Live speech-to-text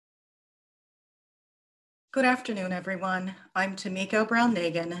Good afternoon, everyone. I'm Tamiko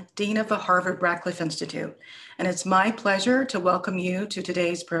Brown-Nagin, Dean of the Harvard Radcliffe Institute, and it's my pleasure to welcome you to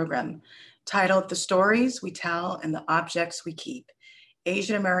today's program, titled The Stories We Tell and the Objects We Keep,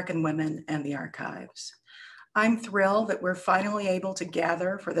 Asian American Women and the Archives. I'm thrilled that we're finally able to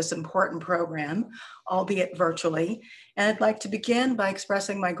gather for this important program, albeit virtually, and I'd like to begin by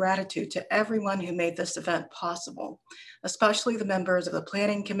expressing my gratitude to everyone who made this event possible, especially the members of the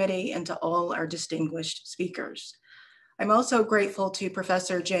Planning Committee and to all our distinguished speakers. I'm also grateful to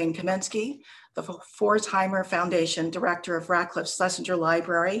Professor Jane Kamensky, the Forsheimer Foundation Director of Radcliffe Schlesinger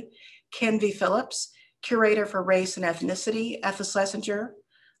Library, Ken V. Phillips, Curator for Race and Ethnicity at the Schlesinger,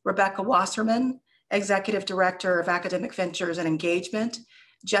 Rebecca Wasserman, Executive Director of Academic Ventures and Engagement,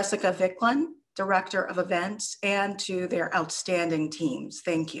 Jessica Vicklin, Director of Events, and to their outstanding teams.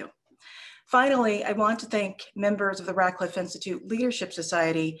 Thank you. Finally, I want to thank members of the Radcliffe Institute Leadership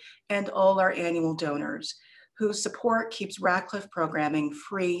Society and all our annual donors whose support keeps Radcliffe programming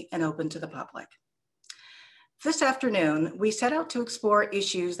free and open to the public. This afternoon, we set out to explore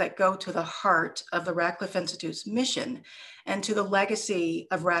issues that go to the heart of the Radcliffe Institute's mission and to the legacy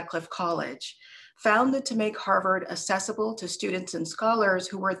of Radcliffe College, founded to make Harvard accessible to students and scholars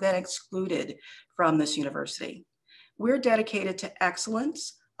who were then excluded from this university. We're dedicated to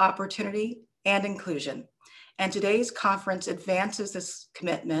excellence, opportunity, and inclusion. And today's conference advances this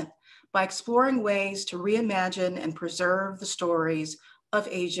commitment by exploring ways to reimagine and preserve the stories of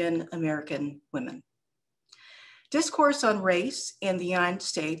Asian American women. Discourse on race in the United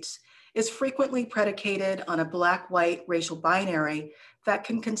States is frequently predicated on a Black-white racial binary that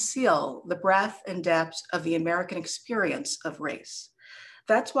can conceal the breadth and depth of the American experience of race.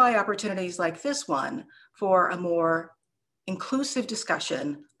 That's why opportunities like this one for a more inclusive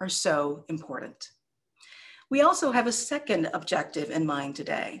discussion are so important. We also have a second objective in mind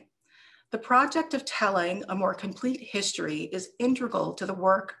today. The project of telling a more complete history is integral to the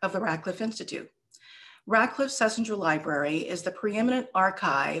work of the Radcliffe Institute. Radcliffe Schlesinger Library is the preeminent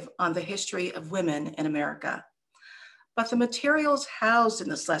archive on the history of women in America. But the materials housed in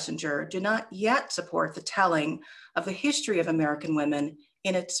the Schlesinger do not yet support the telling of the history of American women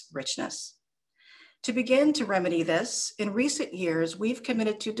in its richness. To begin to remedy this, in recent years, we've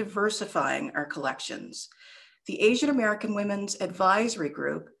committed to diversifying our collections. The Asian American Women's Advisory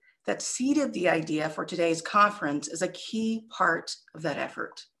Group that seeded the idea for today's conference is a key part of that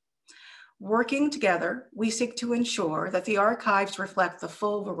effort. Working together, we seek to ensure that the archives reflect the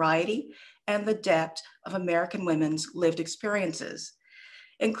full variety and the depth of American women's lived experiences,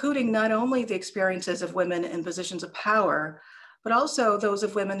 including not only the experiences of women in positions of power, but also those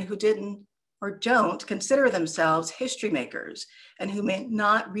of women who didn't or don't consider themselves history makers and who may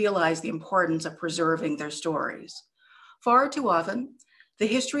not realize the importance of preserving their stories. Far too often, the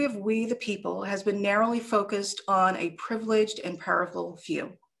history of we the people has been narrowly focused on a privileged and powerful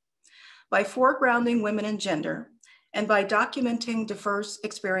few. By foregrounding women and gender, and by documenting diverse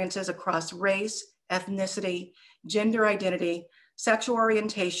experiences across race, ethnicity, gender identity, sexual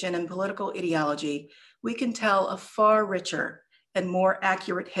orientation, and political ideology, we can tell a far richer and more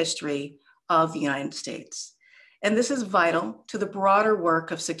accurate history of the United States. And this is vital to the broader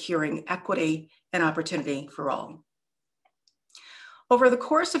work of securing equity and opportunity for all. Over the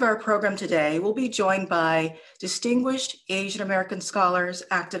course of our program today, we'll be joined by distinguished Asian American scholars,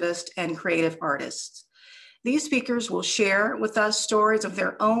 activists, and creative artists. These speakers will share with us stories of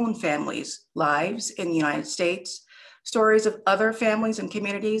their own families' lives in the United States, stories of other families and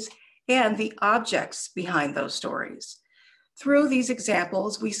communities, and the objects behind those stories. Through these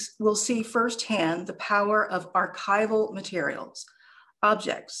examples, we will see firsthand the power of archival materials,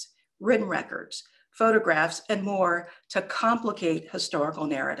 objects, written records, photographs, and more to complicate historical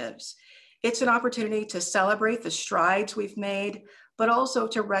narratives. It's an opportunity to celebrate the strides we've made, but also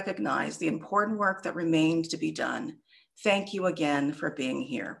to recognize the important work that remains to be done. Thank you again for being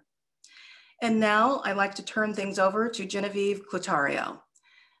here. And now I'd like to turn things over to Genevieve Clotario,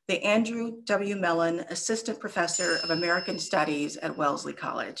 the Andrew W. Mellon Assistant Professor of American Studies at Wellesley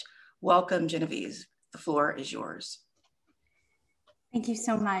College. Welcome, Genevieve. The floor is yours. Thank you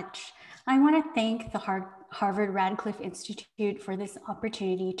so much. I want to thank the Harvard Radcliffe Institute for this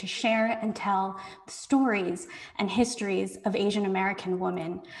opportunity to share and tell the stories and histories of Asian American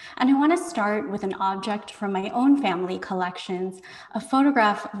women. And I want to start with an object from my own family collections, a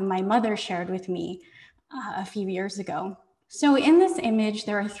photograph of my mother shared with me a few years ago. So in this image,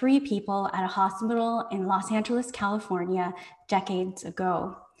 there are 3 people at a hospital in Los Angeles, California, decades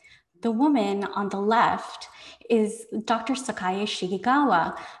ago. The woman on the left is Dr. Sakae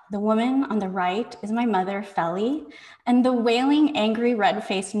Shigegawa. The woman on the right is my mother, Feli. And the wailing, angry,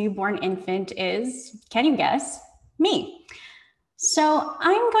 red-faced newborn infant is, can you guess, me. So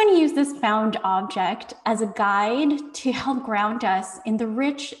I'm going to use this found object as a guide to help ground us in the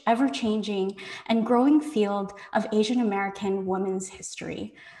rich, ever-changing, and growing field of Asian American women's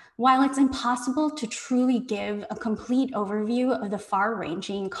history. While it's impossible to truly give a complete overview of the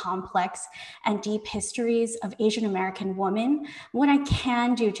far-ranging, complex, and deep histories of Asian American women, what I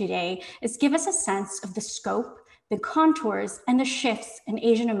can do today is give us a sense of the scope, the contours, and the shifts in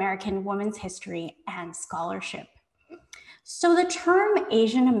Asian American women's history and scholarship. So the term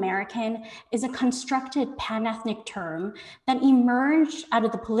Asian American is a constructed pan-ethnic term that emerged out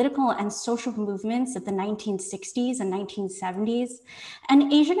of the political and social movements of the 1960s and 1970s.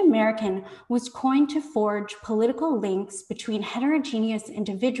 And Asian American was coined to forge political links between heterogeneous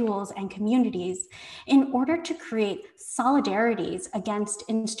individuals and communities in order to create solidarities against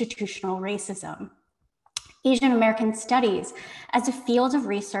institutional racism. Asian American studies as a field of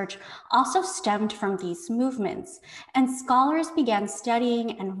research also stemmed from these movements, and scholars began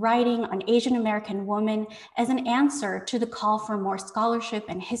studying and writing on Asian American women as an answer to the call for more scholarship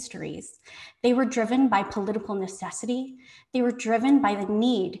and histories. They were driven by political necessity. They were driven by the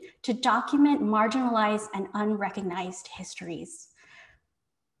need to document marginalized and unrecognized histories.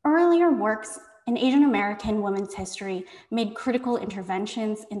 Earlier works in Asian American women's history made critical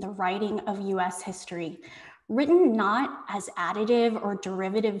interventions in the writing of US history. Written not as additive or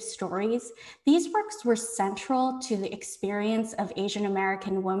derivative stories, these works were central to the experience of Asian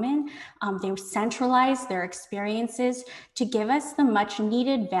American women. They centralized their experiences to give us the much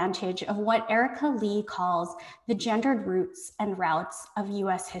needed vantage of what Erica Lee calls the gendered roots and routes of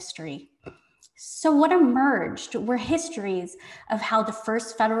US history. So what emerged were histories of how the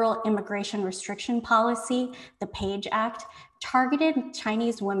first federal immigration restriction policy, the Page Act, targeted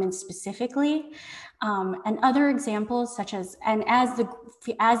Chinese women specifically, and other examples such as, and as the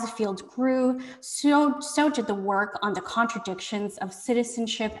field grew, so did the work on the contradictions of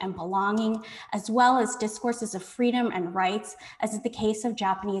citizenship and belonging, as well as discourses of freedom and rights, as is the case of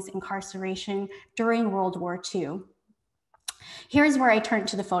Japanese incarceration during World War II. Here's where I turn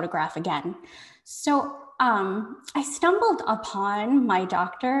to the photograph again. So I stumbled upon my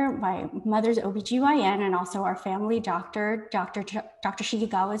doctor, my mother's OBGYN, and also our family doctor, Dr.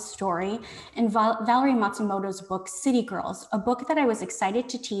 Shigegawa's story in Valerie Matsumoto's book, City Girls, a book that I was excited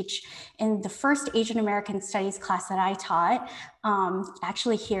to teach in the first Asian American Studies class that I taught,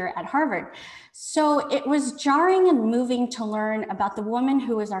 actually here at Harvard. So it was jarring and moving to learn about the woman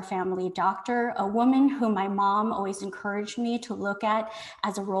who was our family doctor, a woman who my mom always encouraged me to look at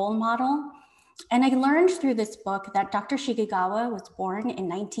as a role model. And I learned through this book that Dr. Shigegawa was born in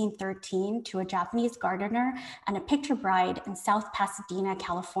 1913 to a Japanese gardener and a picture bride in South Pasadena,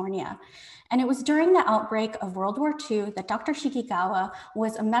 California. And it was during the outbreak of World War II that Dr. Shigegawa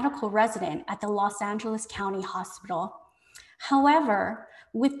was a medical resident at the Los Angeles County Hospital. However,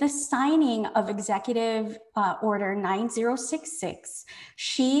 with the signing of Executive Order 9066,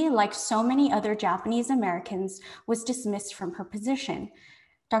 she, like so many other Japanese Americans, was dismissed from her position.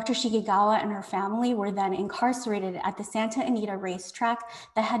 Dr. Shigegawa and her family were then incarcerated at the Santa Anita racetrack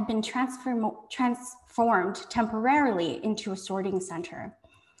that had been transformed temporarily into a sorting center.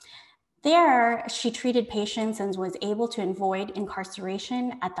 There, she treated patients and was able to avoid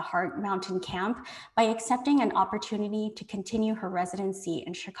incarceration at the Heart Mountain camp by accepting an opportunity to continue her residency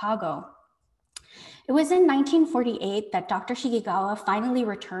in Chicago. It was in 1948 that Dr. Shigegawa finally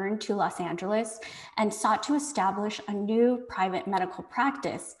returned to Los Angeles and sought to establish a new private medical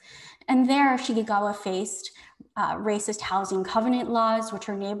practice. And there, Shigegawa faced racist housing covenant laws, which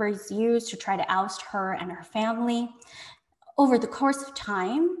her neighbors used to try to oust her and her family. Over the course of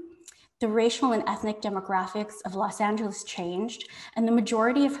time, the racial and ethnic demographics of Los Angeles changed, and the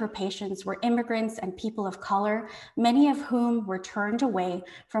majority of her patients were immigrants and people of color, many of whom were turned away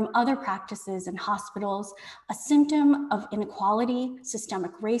from other practices and hospitals, a symptom of inequality, systemic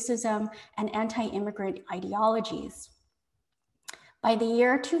racism, and anti-immigrant ideologies. By the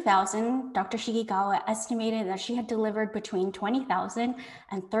year 2000, Dr. Shigegawa estimated that she had delivered between 20,000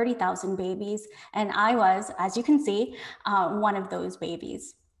 and 30,000 babies, and I was, as you can see, one of those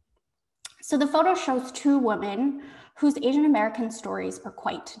babies. So the photo shows two women whose Asian American stories are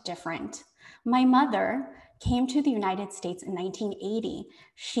quite different. My mother came to the United States in 1980.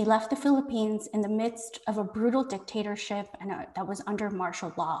 She left the Philippines in the midst of a brutal dictatorship that was under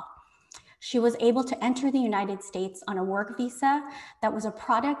martial law. She was able to enter the United States on a work visa that was a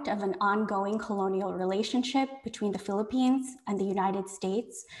product of an ongoing colonial relationship between the Philippines and the United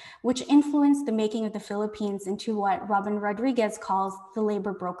States, which influenced the making of the Philippines into what Robin Rodriguez calls the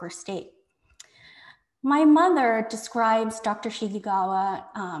labor broker state. My mother describes Dr. Shigegawa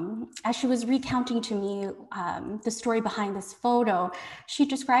as she was recounting to me the story behind this photo. She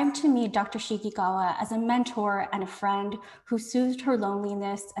described to me Dr. Shigegawa as a mentor and a friend who soothed her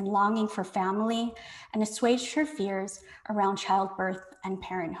loneliness and longing for family and assuaged her fears around childbirth and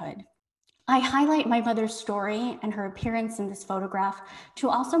parenthood. I highlight my mother's story and her appearance in this photograph to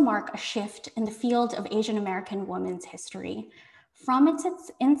also mark a shift in the field of Asian American women's history. From its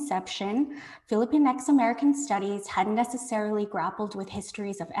inception, Filipinx American studies hadn't necessarily grappled with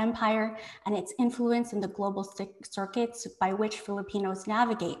histories of empire and its influence in the global circuits by which Filipinos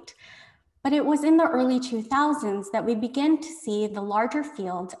navigate. But it was in the early 2000s that we began to see the larger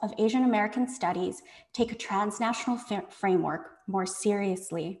field of Asian American studies take a transnational framework more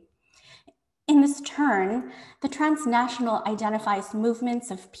seriously. In this turn, the transnational identifies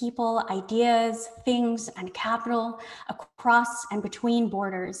movements of people, ideas, things, and capital across and between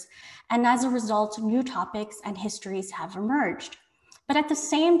borders. And as a result, new topics and histories have emerged. But at the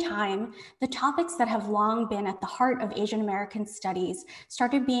same time, the topics that have long been at the heart of Asian American studies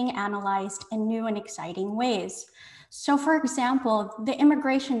started being analyzed in new and exciting ways. So for example, the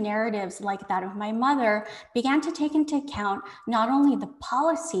immigration narratives like that of my mother began to take into account not only the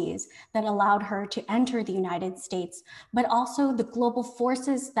policies that allowed her to enter the United States, but also the global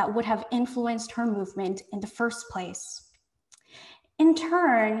forces that would have influenced her movement in the first place. In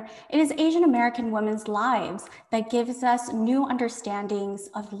turn, it is Asian American women's lives that gives us new understandings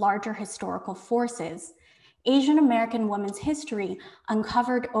of larger historical forces. Asian American women's history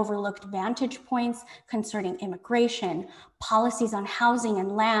uncovered overlooked vantage points concerning immigration, policies on housing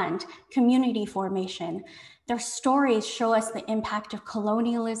and land, community formation. Their stories show us the impact of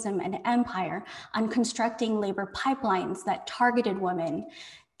colonialism and empire on constructing labor pipelines that targeted women.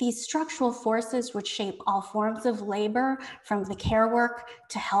 These structural forces would shape all forms of labor, from the care work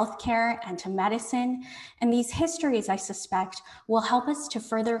to healthcare and to medicine. And these histories, I suspect, will help us to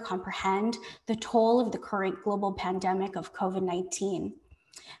further comprehend the toll of the current global pandemic of COVID-19.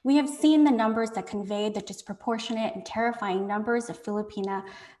 We have seen the numbers that convey the disproportionate and terrifying numbers of Filipina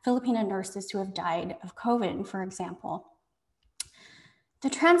nurses who have died of COVID, for example. The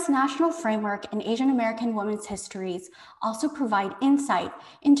transnational framework in Asian American women's histories also provide insight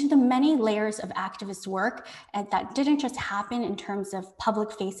into the many layers of activist work that didn't just happen in terms of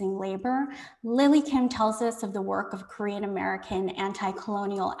public-facing labor. Lily Kim tells us of the work of Korean American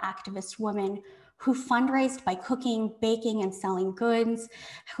anti-colonial activist women who fundraised by cooking, baking, and selling goods,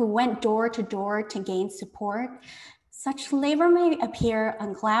 who went door to door to gain support. Such labor may appear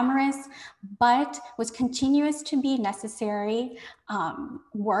unglamorous, but was continuous to be necessary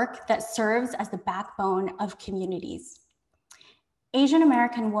work that serves as the backbone of communities. Asian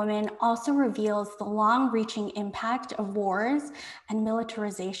American woman also reveals the long-reaching impact of wars and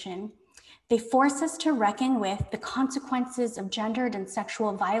militarization. They force us to reckon with the consequences of gendered and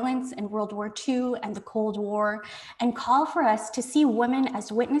sexual violence in World War II and the Cold War, and call for us to see women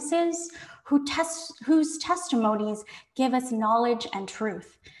as witnesses whose testimonies give us knowledge and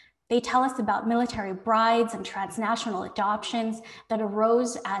truth. They tell us about military brides and transnational adoptions that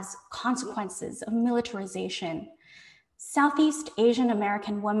arose as consequences of militarization. Southeast Asian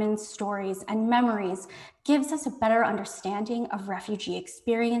American women's stories and memories gives us a better understanding of refugee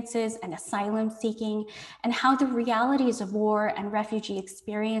experiences and asylum seeking, and how the realities of war and refugee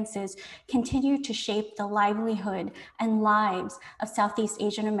experiences continue to shape the livelihood and lives of Southeast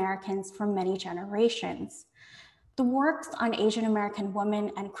Asian Americans for many generations. The works on Asian American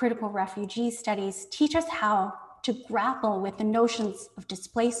women and critical refugee studies teach us how to grapple with the notions of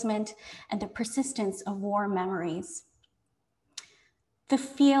displacement and the persistence of war memories. The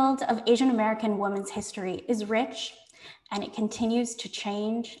field of Asian American women's history is rich, and it continues to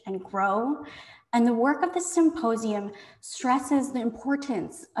change and grow. And the work of the symposium stresses the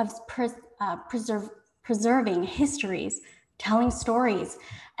importance of preserving histories, telling stories,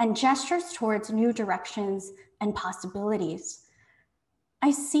 and gestures towards new directions and possibilities.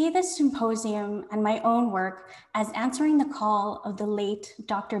 I see this symposium and my own work as answering the call of the late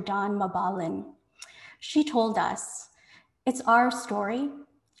Dr. Dawn Mabalin. She told us, "It's our story,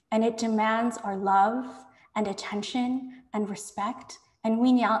 and it demands our love and attention and respect, and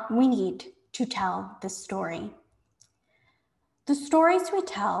we need to tell this story." The stories we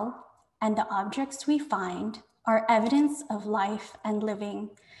tell and the objects we find are evidence of life and living.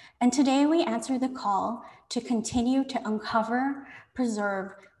 And today we answer the call to continue to uncover,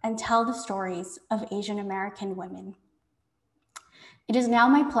 preserve, and tell the stories of Asian American women. It is now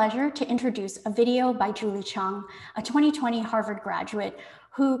my pleasure to introduce a video by Julie Chung, a 2020 Harvard graduate,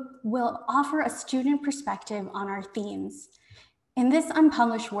 who will offer a student perspective on our themes. In this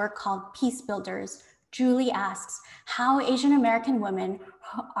unpublished work called Peace Builders, Julie asks how Asian American women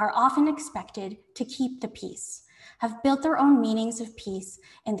are often expected to keep the peace, have built their own meanings of peace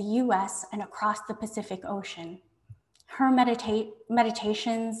in the US and across the Pacific Ocean. Her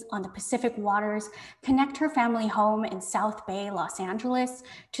meditations on the Pacific waters connect her family home in South Bay, Los Angeles,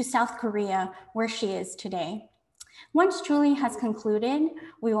 to South Korea, where she is today. Once Julie has concluded,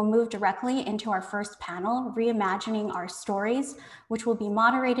 we will move directly into our first panel, Reimagining Our Stories, which will be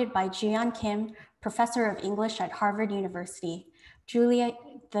moderated by Jiyeon Kim, Professor of English at Harvard University. Julie,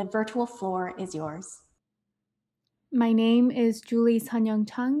 the virtual floor is yours. My name is Julie Sun-Young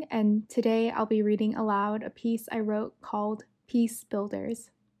Chung, and today I'll be reading aloud a piece I wrote called Peace Builders.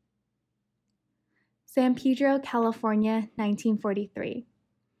 San Pedro, California, 1943.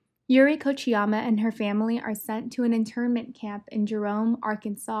 Yuri Kochiyama and her family are sent to an internment camp in Jerome,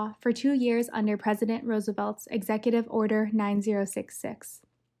 Arkansas for 2 years under President Roosevelt's Executive Order 9066.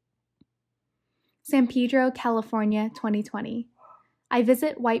 San Pedro, California, 2020. I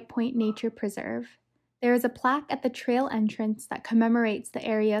visit White Point Nature Preserve. There is a plaque at the trail entrance that commemorates the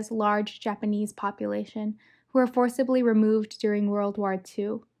area's large Japanese population who were forcibly removed during World War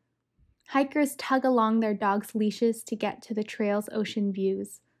II. Hikers tug along their dogs' leashes to get to the trail's ocean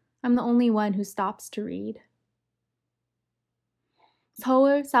views. I'm the only one who stops to read.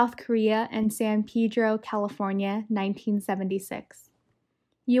 Seoul, South Korea, and San Pedro, California, 1976.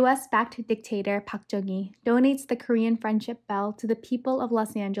 US-backed dictator Park Chung-hee donates the Korean Friendship Bell to the people of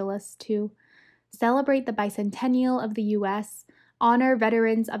Los Angeles to celebrate the bicentennial of the US, honor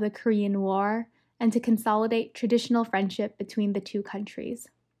veterans of the Korean War, and to consolidate traditional friendship between the two countries.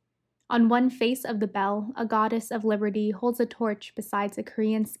 On one face of the bell, a goddess of liberty holds a torch beside a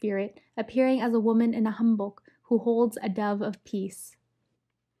Korean spirit, appearing as a woman in a hanbok who holds a dove of peace.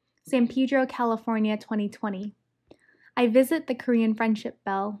 San Pedro, California, 2020. I visit the Korean Friendship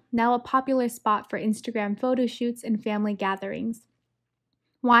Bell, now a popular spot for Instagram photo shoots and family gatherings.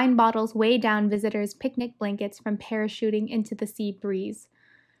 Wine bottles weigh down visitors' picnic blankets from parachuting into the sea breeze.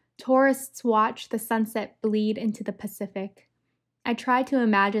 Tourists watch the sunset bleed into the Pacific. I try to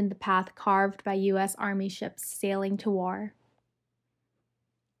imagine the path carved by U.S. Army ships sailing to war.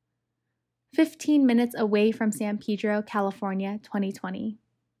 15 minutes away from San Pedro, California, 2020.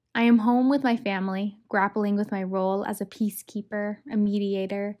 I am home with my family, grappling with my role as a peacekeeper, a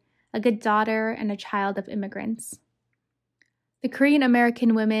mediator, a good daughter, and a child of immigrants. The Korean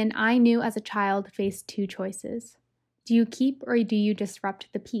American women I knew as a child faced two choices. Do you keep or do you disrupt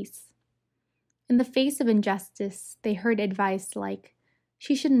the peace? In the face of injustice, they heard advice like,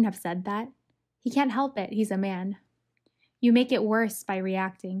 "She shouldn't have said that. He can't help it, he's a man." You make it worse by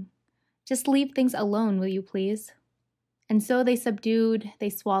reacting. Just leave things alone, will you please? And so they subdued, they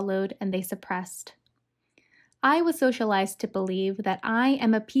swallowed, and they suppressed. I was socialized to believe that I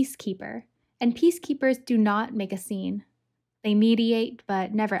am a peacekeeper, and peacekeepers do not make a scene. They mediate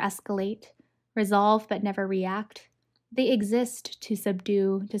but never escalate, resolve but never react. They exist to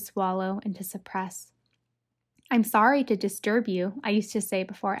subdue, to swallow, and to suppress. "I'm sorry to disturb you," I used to say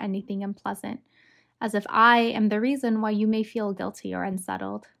before anything unpleasant, as if I am the reason why you may feel guilty or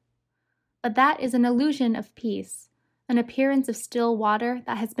unsettled. But that is an illusion of peace, an appearance of still water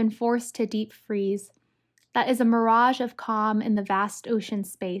that has been forced to deep freeze. That is a mirage of calm in the vast ocean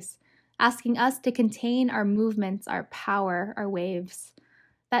space, asking us to contain our movements, our power, our waves.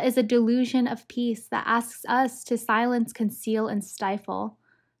 That is a delusion of peace that asks us to silence, conceal, and stifle,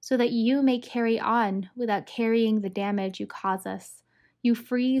 so that you may carry on without carrying the damage you cause us. You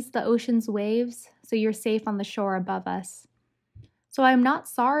freeze the ocean's waves, so you're safe on the shore above us. So I am not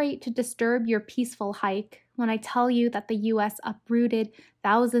sorry to disturb your peaceful hike when I tell you that the US uprooted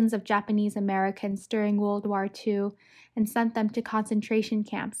thousands of Japanese Americans during World War II and sent them to concentration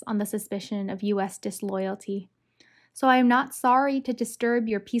camps on the suspicion of US disloyalty. So I am not sorry to disturb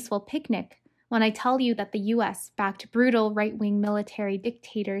your peaceful picnic when I tell you that the US backed brutal right-wing military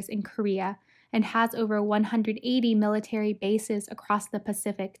dictators in Korea and has over 180 military bases across the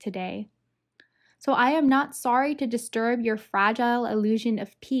Pacific today. So I am not sorry to disturb your fragile illusion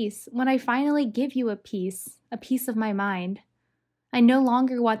of peace when I finally give you a piece of my mind. I no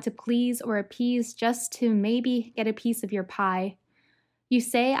longer want to please or appease just to maybe get a piece of your pie. You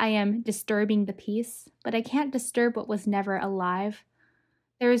say I am disturbing the peace, but I can't disturb what was never alive.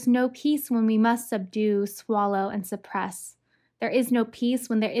 There is no peace when we must subdue, swallow, and suppress. There is no peace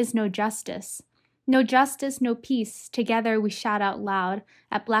when there is no justice. No justice, no peace. Together we shout out loud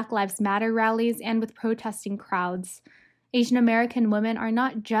at Black Lives Matter rallies and with protesting crowds. Asian American women are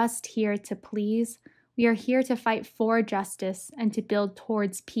not just here to please. We are here to fight for justice and to build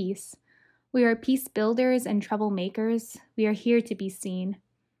towards peace. We are peace builders and troublemakers. We are here to be seen.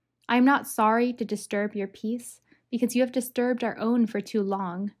 I am not sorry to disturb your peace, because you have disturbed our own for too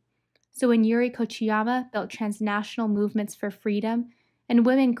long. So when Yuri Kochiyama built transnational movements for freedom, and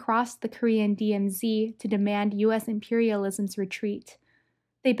women crossed the Korean DMZ to demand U.S. imperialism's retreat,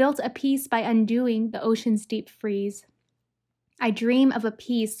 they built a peace by undoing the ocean's deep freeze. I dream of a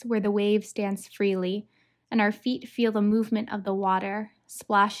peace where the wave dance freely, and our feet feel the movement of the water,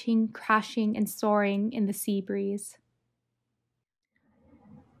 splashing, crashing, and soaring in the sea breeze.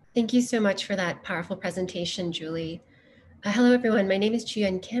 Thank you so much for that powerful presentation, Julie. Hello, everyone. My name is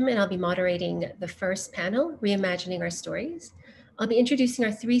Chuyun Kim, and I'll be moderating the first panel, Reimagining Our Stories. I'll be introducing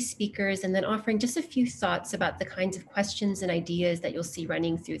our three speakers and then offering just a few thoughts about the kinds of questions and ideas that you'll see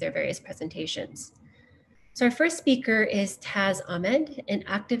running through their various presentations. So our first speaker is Taz Ahmed, an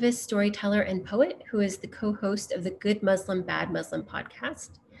activist, storyteller, and poet who is the co-host of the Good Muslim, Bad Muslim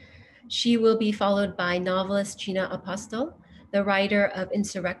podcast. She will be followed by novelist Gina Apostol, the writer of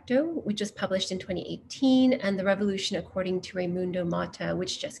Insurrecto, which was published in 2018, and The Revolution According to Raimundo Mata,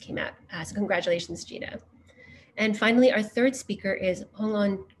 which just came out. So congratulations, Gina. And finally, our third speaker is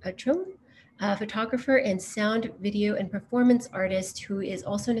Hongon Chung, a photographer and sound, video, and performance artist who is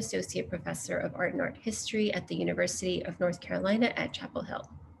also an associate professor of art and art history at the University of North Carolina at Chapel Hill.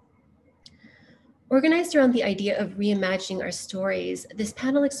 Organized around the idea of reimagining our stories, this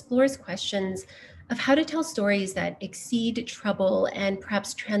panel explores questions of how to tell stories that exceed, trouble, and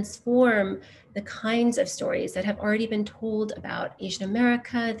perhaps transform the kinds of stories that have already been told about Asian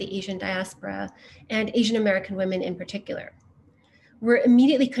America, the Asian diaspora, and Asian American women in particular. We're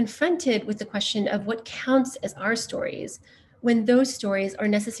immediately confronted with the question of what counts as our stories when those stories are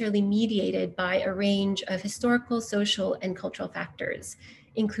necessarily mediated by a range of historical, social, and cultural factors,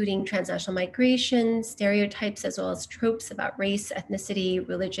 including transnational migration, stereotypes, as well as tropes about race, ethnicity,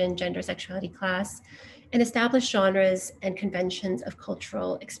 religion, gender, sexuality, class, and established genres and conventions of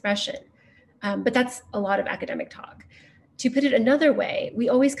cultural expression. But that's a lot of academic talk. To put it another way, we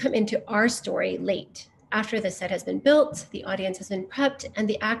always come into our story late, after the set has been built, the audience has been prepped, and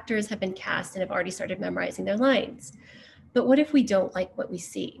the actors have been cast and have already started memorizing their lines. But what if we don't like what we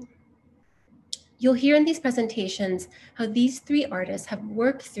see? You'll hear in these presentations how these three artists have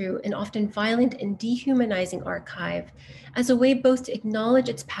worked through an often violent and dehumanizing archive as a way both to acknowledge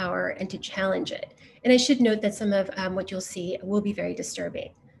its power and to challenge it. And I should note that some of what you'll see will be very disturbing.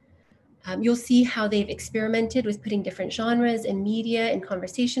 You'll see how they've experimented with putting different genres and media in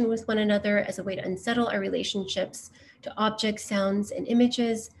conversation with one another as a way to unsettle our relationships to objects, sounds, and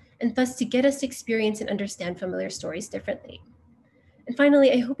images, and thus to get us to experience and understand familiar stories differently. And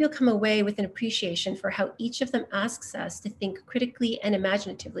finally, I hope you'll come away with an appreciation for how each of them asks us to think critically and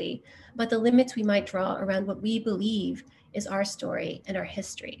imaginatively about the limits we might draw around what we believe is our story and our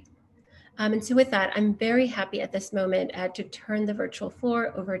history. And so with that, I'm very happy at this moment to turn the virtual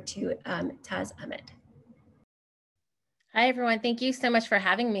floor over to Taz Ahmed. Hi, everyone. Thank you so much for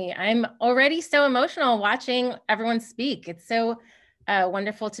having me. I'm already so emotional watching everyone speak. It's so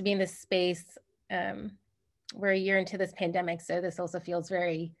wonderful to be in this space. We're a year into this pandemic, so this also feels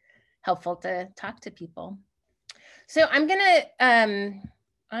very helpful to talk to people. So I'm going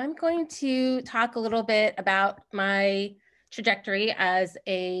to talk a little bit about my trajectory as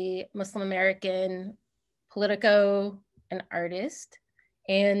a Muslim American politico and artist.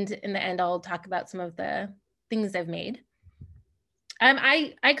 And in the end, I'll talk about some of the things I've made.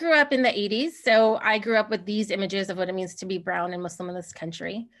 I grew up in the 80s, so I grew up with these images of what it means to be brown and Muslim in this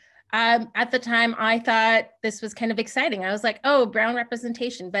country. At the time, I thought this was kind of exciting. I was like, oh, brown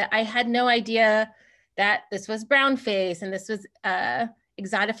representation, but I had no idea that this was brown face and this was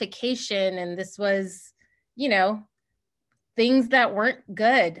exotification and this was, you know, things that weren't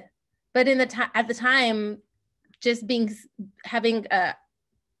good. But at the time, just having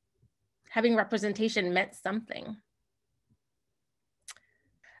representation meant something.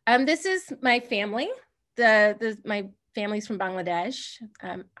 This is my family. My family's from Bangladesh.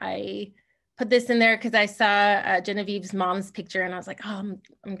 I put this in there because I saw Genevieve's mom's picture and I was like, oh,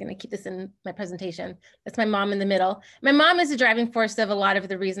 I'm gonna keep this in my presentation. That's my mom in the middle. My mom is the driving force of a lot of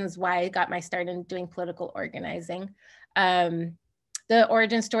the reasons why I got my start in doing political organizing. The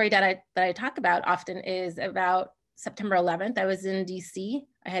origin story that I talk about often is about September 11th. I was in DC.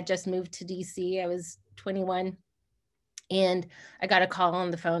 I had just moved to DC. I was 21. And I got a call on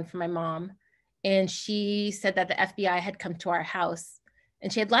the phone from my mom, and she said that the FBI had come to our house,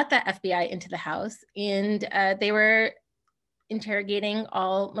 and she had let that FBI into the house, and they were interrogating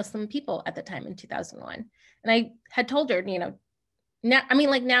all Muslim people at the time in 2001. And I had told her, you know, now, I mean,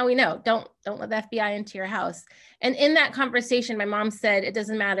 like, now we know, don't let the FBI into your house. And in that conversation, my mom said, it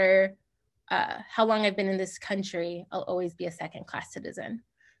doesn't matter how long I've been in this country, I'll always be a second-class citizen.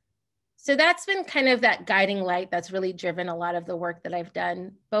 So that's been kind of that guiding light that's really driven a lot of the work that I've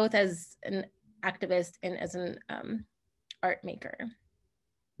done, both as an activist and as an art maker.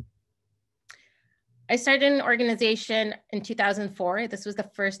 I started an organization in 2004. This was the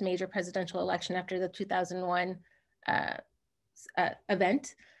first major presidential election after the 2001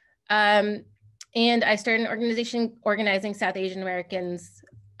 event. And I started an organization organizing South Asian Americans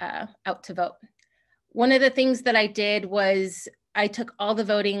out to vote. One of the things that I did was I took all the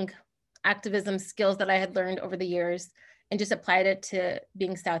voting activism skills that I had learned over the years and just applied it to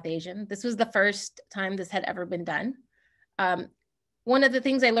being South Asian. This was the first time this had ever been done. One of the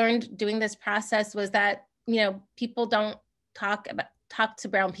things I learned doing this process was that, you know, people don't talk to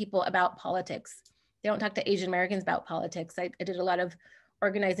brown people about politics. They don't talk to Asian Americans about politics. I did a lot of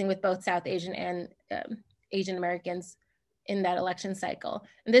organizing with both South Asian and Asian Americans in that election cycle.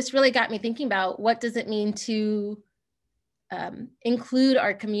 And this really got me thinking about what does it mean to include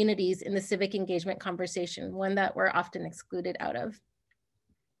our communities in the civic engagement conversation, one that we're often excluded out of.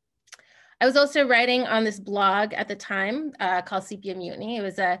 I was also writing on this blog at the time called Sepia Mutiny. It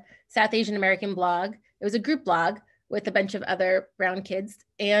was a South Asian American blog. It was a group blog with a bunch of other brown kids.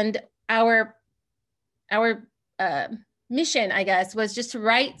 And our mission, I guess, was just to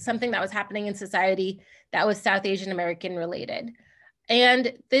write something that was happening in society that was South Asian American related.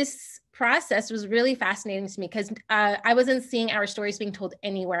 And this process was really fascinating to me because I wasn't seeing our stories being told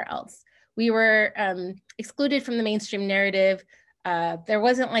anywhere else. We were excluded from the mainstream narrative. There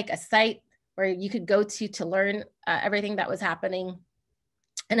wasn't like a site where you could go to learn everything that was happening.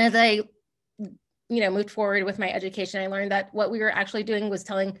 And as I, moved forward with my education, I learned that what we were actually doing was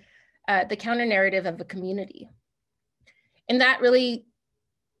telling the counter narrative of a community. And that really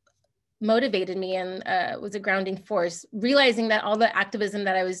motivated me and was a grounding force, realizing that all the activism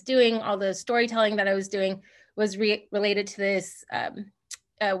that I was doing, all the storytelling that I was doing was related to this,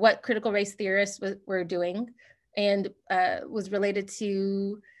 what critical race theorists were doing, and was related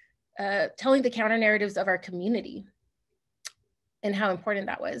to telling the counter narratives of our community and how important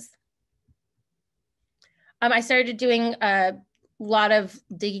that was. I started doing a lot of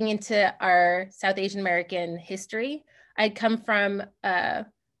digging into our South Asian American history. I'd come from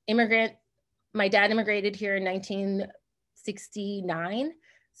immigrant. My dad immigrated here in 1969.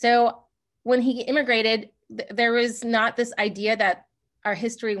 So when he immigrated, there was not this idea that our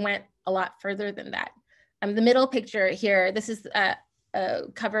history went a lot further than that. The middle picture here, this is a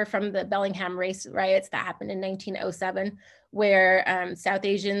cover from the Bellingham race riots that happened in 1907, where South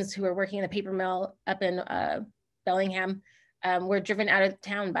Asians who were working in a paper mill up in Bellingham were driven out of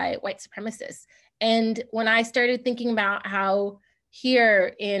town by white supremacists. And when I started thinking about how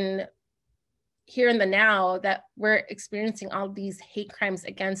here in the now that we're experiencing all these hate crimes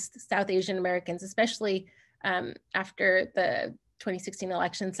against South Asian Americans, especially after the 2016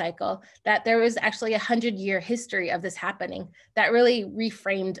 election cycle, that there was actually 100-year history of this happening that really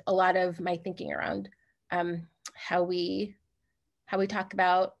reframed a lot of my thinking around how we talk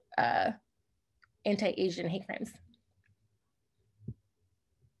about anti-Asian hate crimes.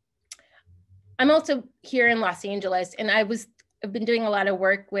 I'm also here in Los Angeles, and I've been doing a lot of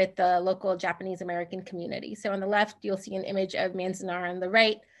work with the local Japanese American community. So on the left, you'll see an image of Manzanar. On the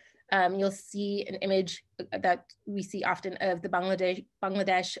right, you'll see an image that we see often of the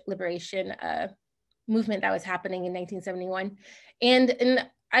Bangladesh liberation movement that was happening in 1971. And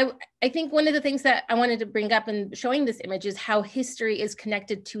I think one of the things that I wanted to bring up in showing this image is how history is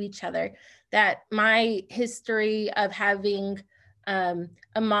connected to each other. That my history of having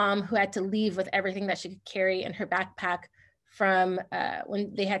a mom who had to leave with everything that she could carry in her backpack from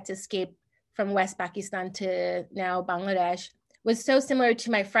when they had to escape from West Pakistan to now Bangladesh was so similar to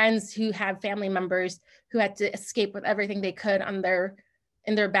my friends who have family members who had to escape with everything they could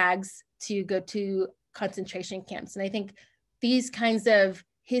in their bags to go to concentration camps. And I think these kinds of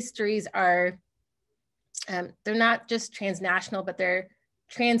histories are, they're not just transnational, but they're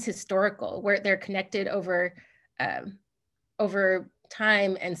transhistorical, where they're connected over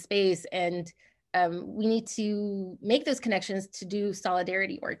time and space. And we need to make those connections to do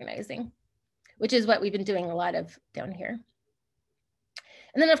solidarity organizing, which is what we've been doing a lot of down here.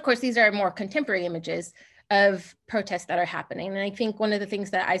 And then of course, these are more contemporary images of protests that are happening. And I think one of the things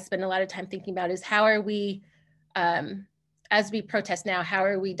that I spend a lot of time thinking about is how are we as we protest now, how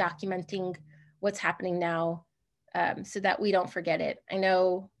are we documenting what's happening now so that we don't forget it? I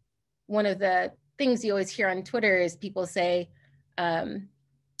know one of the things you always hear on Twitter is people say,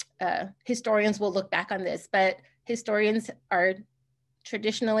 historians will look back on this, but historians are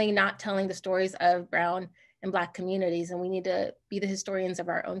traditionally not telling the stories of Brown and Black communities, and we need to be the historians of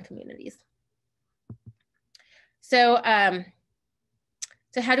our own communities. So,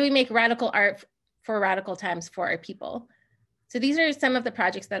 so how do we make radical art for radical times for our people? So these are some of the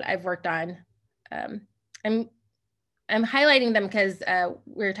projects that I've worked on. I'm highlighting them because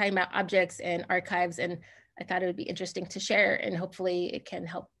we're talking about objects and archives, and I thought it would be interesting to share, and hopefully it can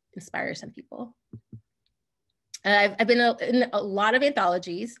help inspire some people. I've been in a lot of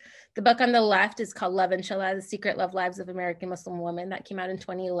anthologies. The book on the left is called Love Inshallah, The Secret Love Lives of American Muslim Women. That came out in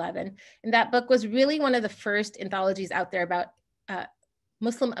 2011. And that book was really one of the first anthologies out there about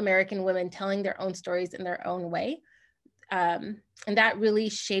Muslim American women telling their own stories in their own way. And that really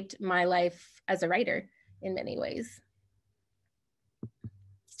shaped my life as a writer in many ways.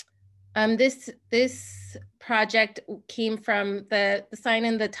 This project came from the sign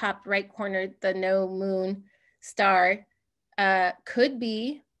in the top right corner, the no moon star, could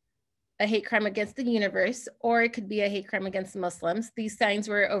be a hate crime against the universe, or it could be a hate crime against Muslims. These signs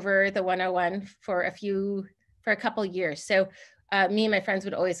were over the 101 for a couple years. So me and my friends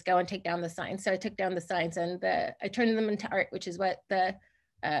would always go and take down the signs. So I took down the signs and I turned them into art, which is what the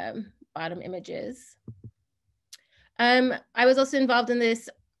bottom image is. I was also involved in this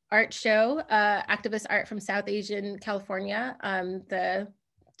art show, activist art from South Asian California. The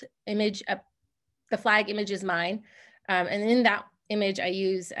image up, the flag image is mine. And in that image, I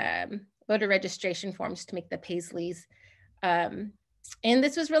use voter registration forms to make the paisleys. And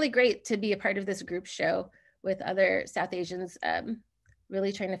this was really great to be a part of this group show with other South Asians,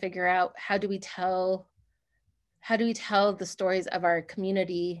 really trying to figure out how do we tell the stories of our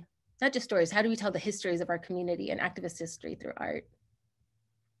community, not just stories, how do we tell the histories of our community and activist history through art?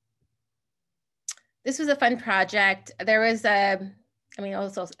 This was a fun project. There was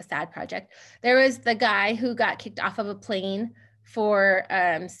also a sad project. There was the guy who got kicked off of a plane for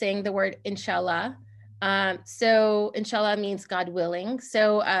saying the word inshallah. So inshallah means God willing.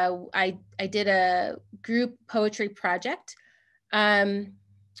 So I did a group poetry project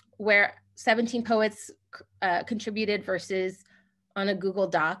where 17 poets contributed verses on a Google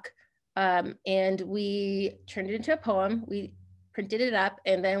Doc. And we turned it into a poem. We printed it up,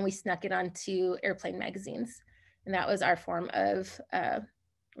 and then we snuck it onto airplane magazines. And that was our form of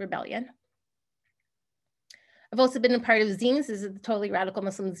rebellion. I've also been a part of zines. This is the Totally Radical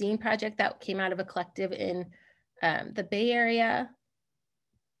Muslim Zine project that came out of a collective in the Bay Area.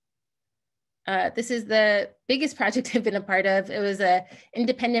 This is the biggest project I've been a part of. It was an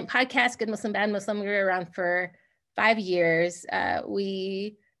independent podcast, Good Muslim, Bad Muslim. We were around for 5 years.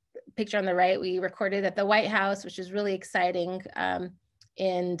 Picture on the right, we recorded at the White House, which is really exciting.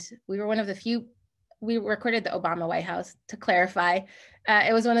 And we were one of the few, we recorded the Obama White House, to clarify.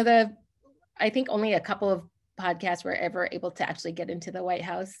 It was one of the, I think only a couple of podcasts were ever able to actually get into the White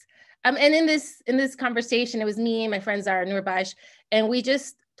House. And in this conversation, it was me and my friend Zara Nurbash, and we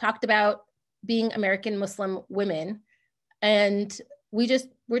just talked about being American Muslim women. And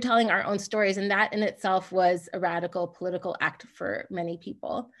we're telling our own stories, and that in itself was a radical political act for many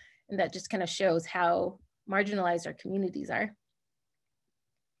people. And that just kind of shows how marginalized our communities are.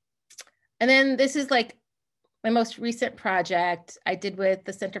 And then this is like my most recent project I did with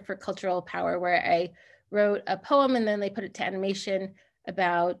the Center for Cultural Power, where I wrote a poem and then they put it to animation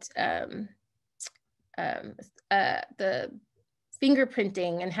about the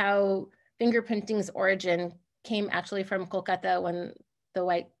fingerprinting and how fingerprinting's origin came actually from Kolkata, when the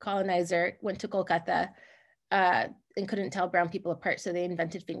white colonizer went to Kolkata and couldn't tell brown people apart. So they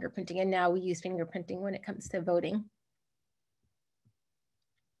invented fingerprinting, and now we use fingerprinting when it comes to voting.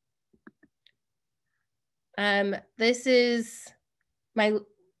 This is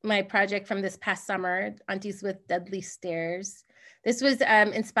my project from this past summer, Aunties with Deadly Stares. This was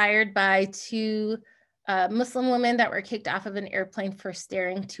inspired by 2 Muslim women that were kicked off of an airplane for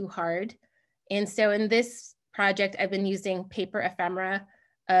staring too hard. And so in this project, I've been using paper ephemera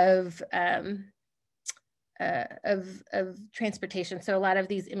of transportation. So a lot of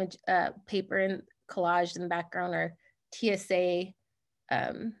these image paper and collaged in the background are TSA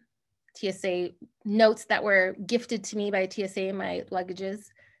notes that were gifted to me by TSA in my luggages.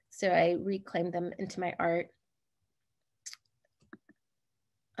 So I reclaimed them into my art.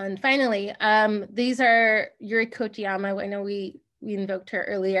 And finally, these are Yuri Kochiyama. I know we invoked her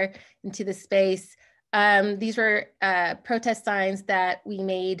earlier into the space. These were protest signs that we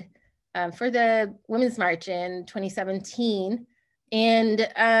made for the Women's March in 2017. And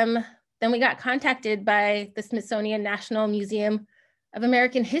then we got contacted by the Smithsonian National Museum of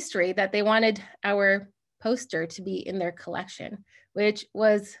American History that they wanted our poster to be in their collection, which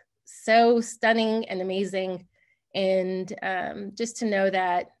was so stunning and amazing. And just to know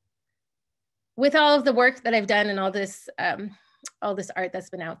that with all of the work that I've done and all this art that's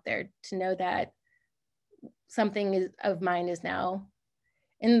been out there, to know that something of mine is now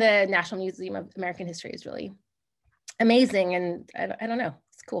in the National Museum of American History is really amazing. And I don't know,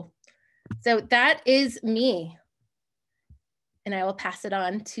 it's cool. So that is me. And I will pass it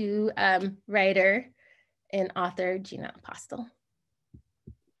on to writer and author Gina Apostle.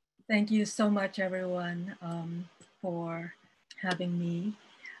 Thank you so much, everyone, for having me.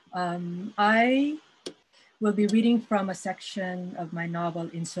 I will be reading from a section of my novel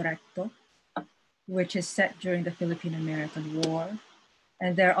Insurrecto, which is set during the Philippine-American War.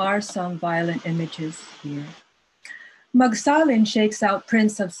 And there are some violent images here. Magsalin shakes out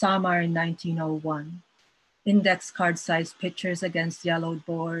prints of Samar in 1901. Index card-sized pictures against yellowed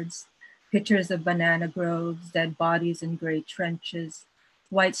boards, pictures of banana groves, dead bodies in gray trenches,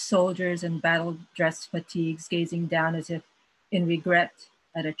 white soldiers in battle dress fatigues gazing down as if in regret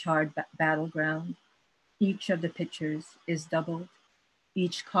at a charred battleground. Each of the pictures is doubled.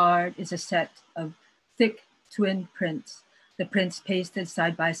 Each card is a set of thick twin prints, the prints pasted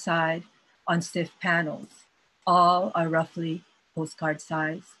side by side on stiff panels. All are roughly postcard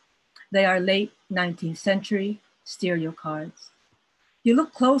size. They are late 19th century stereo cards. You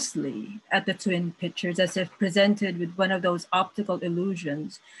look closely at the twin pictures as if presented with one of those optical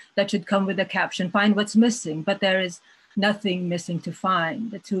illusions that should come with the caption, "Find what's missing," but there is nothing missing to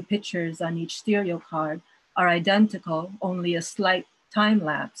find. The two pictures on each stereo card are identical, only a slight time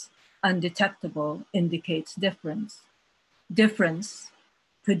lapse, undetectable, indicates difference. Difference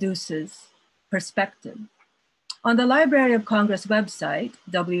produces perspective. On the Library of Congress website,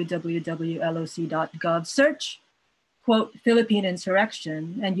 www.loc.gov, search, quote, Philippine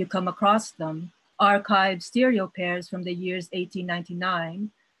insurrection, and you come across them, archived stereo pairs from the years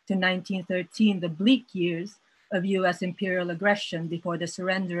 1899 to 1913, the bleak years of US imperial aggression before the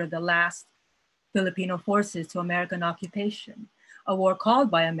surrender of the last Filipino forces to American occupation, a war called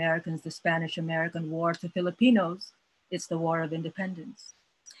by Americans the Spanish-American War. To Filipinos, it's the War of Independence.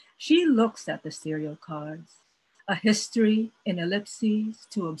 She looks at the stereo cards, a history in ellipses,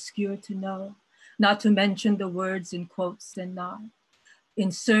 too obscure to know, not to mention the words in quotes and not.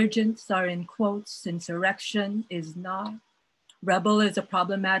 Insurgents are in quotes, insurrection is not. Rebel is a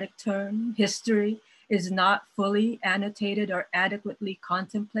problematic term. History is not fully annotated or adequately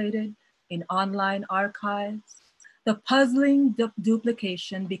contemplated in online archives. The puzzling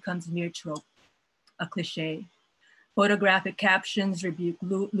duplication becomes mere trope, a cliche. Photographic captions rebuke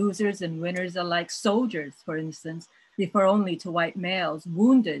losers and winners alike. Soldiers, for instance, refer only to white males.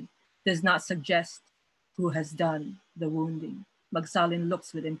 Wounded does not suggest who has done the wounding. Magsalin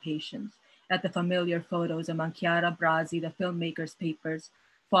looks with impatience at the familiar photos among Chiara Brazzi, the filmmakers' papers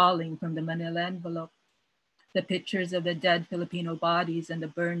falling from the Manila envelope. The pictures of the dead Filipino bodies and the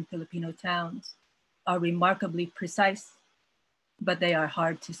burned Filipino towns are remarkably precise, but they are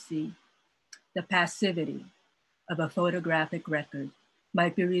hard to see. The passivity of a photographic record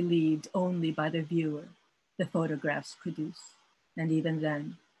might be relieved only by the viewer the photographs produce. And even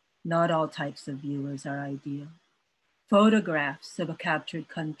then, not all types of viewers are ideal. Photographs of a captured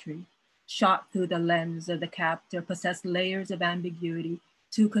country shot through the lens of the captor possess layers of ambiguity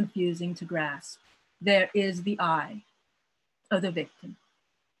too confusing to grasp. There is the eye of the victim,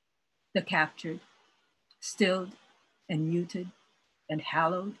 the captured, stilled and muted and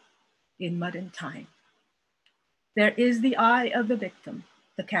hallowed in mud and time. There is the eye of the victim,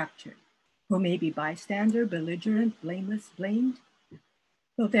 the captured, who may be bystander, belligerent, blameless, blamed.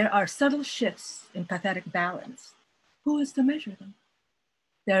 Though there are subtle shifts in pathetic balance, who is to measure them?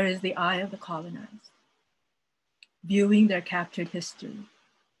 There is the eye of the colonized, viewing their captured history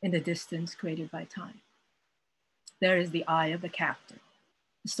in the distance created by time. There is the eye of the captor,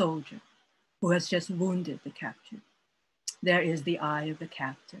 the soldier, who has just wounded the captured. There is the eye of the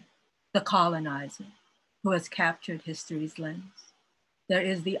captor, the colonizer, who has captured history's lens. There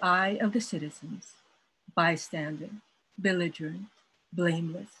is the eye of the citizens, bystander, belligerent,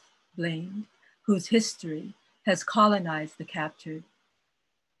 blameless, blamed, whose history has colonized the captured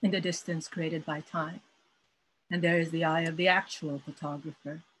in the distance created by time. And there is the eye of the actual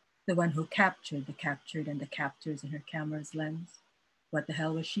photographer, the one who captured the captured and the captors in her camera's lens. What the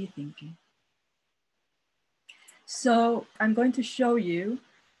hell was she thinking? So I'm going to show you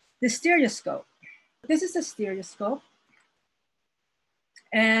the stereoscope. This is a stereoscope,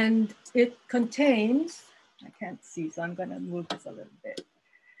 And it contains, I can't see, so I'm gonna move this a little bit.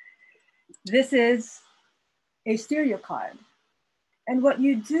 This is a stereo card. And what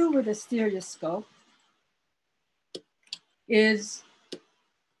you do with a stereoscope is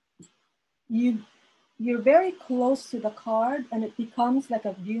you're very close to the card and it becomes like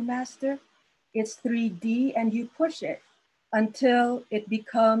a Viewmaster. It's 3D and you push it until it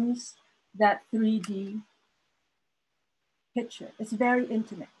becomes that 3D picture. It's very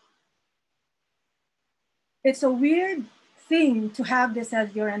intimate. It's a weird thing to have this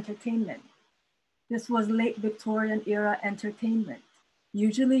as your entertainment. This was late Victorian era entertainment.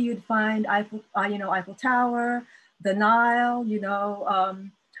 Usually you'd find Eiffel Tower, the Nile,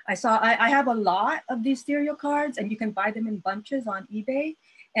 I have a lot of these stereo cards and you can buy them in bunches on eBay.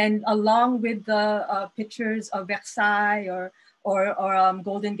 And along with the pictures of Versailles or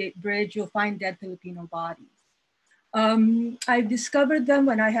Golden Gate Bridge, you'll find dead Filipino bodies. I discovered them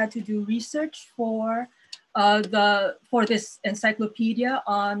when I had to do research for this encyclopedia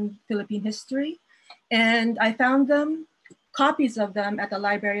on Philippine history. And I found them, copies of them at the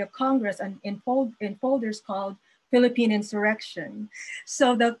Library of Congress and in folders called Philippine Insurrection.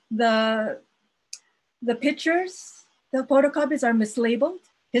 So the pictures, the photocopies are mislabeled,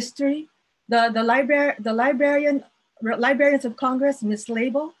 history. Librarians of Congress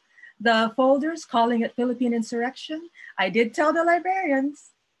mislabel the folders, calling it Philippine Insurrection. I did tell the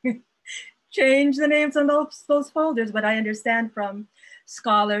librarians, change the names on those folders, but I understand from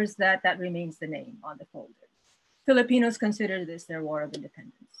scholars that remains the name on the folder. Filipinos consider this their war of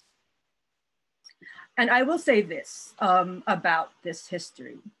independence. And I will say this about this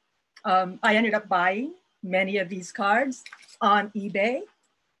history. I ended up buying many of these cards on eBay,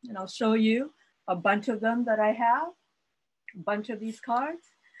 and I'll show you a bunch of them that I have, a bunch of these cards.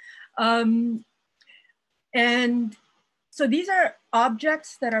 And so these are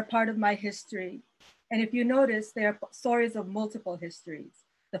objects that are part of my history. And if you notice, they are stories of multiple histories: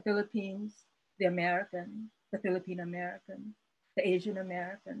 the Philippines, the American, the Filipino American, the Asian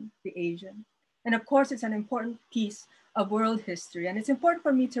American, the Asian. And of course, it's an important piece of world history. And it's important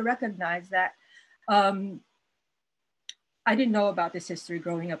for me to recognize that I didn't know about this history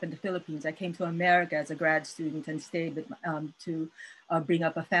growing up in the Philippines. I came to America as a grad student and stayed with, to bring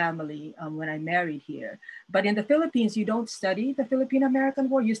up a family when I married here. But in the Philippines, you don't study the Philippine-American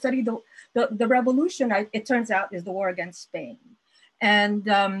War. You study the revolution, it turns out, is the war against Spain. And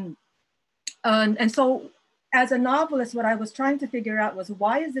so as a novelist, what I was trying to figure out was,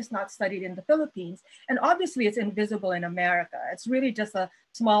 why is this not studied in the Philippines? And obviously it's invisible in America. It's really just a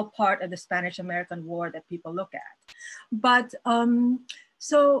small part of the Spanish-American War that people look at. But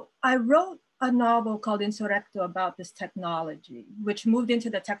so I wrote a novel called Insurrecto about this technology, which moved into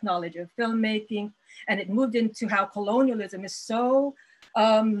the technology of filmmaking, and it moved into how colonialism is so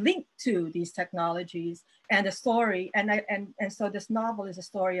linked to these technologies and the story. And so this novel is a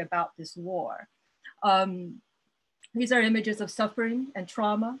story about this war. These are images of suffering and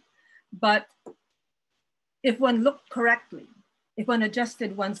trauma, but if one looked correctly, if one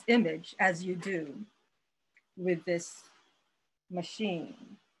adjusted one's image as you do with this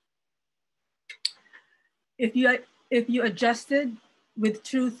machine, if you adjusted with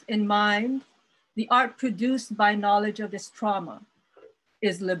truth in mind, the art produced by knowledge of this trauma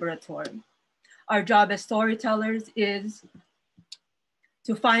is liberatory. Our job as storytellers is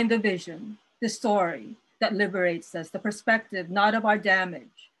to find the vision, the story that liberates us, the perspective not of our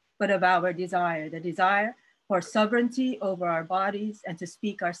damage, but of our desire, the desire for sovereignty over our bodies and to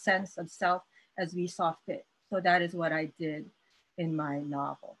speak our sense of self as we saw fit. So that is what I did in my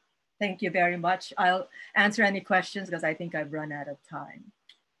novel. Thank you very much. I'll answer any questions because I think I've run out of time.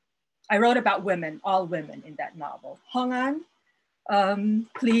 I wrote about women, all women in that novel. Hong An,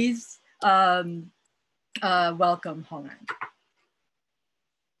 please welcome Hong An.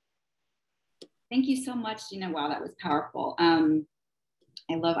 Thank you so much, Gina. Wow, that was powerful. I'm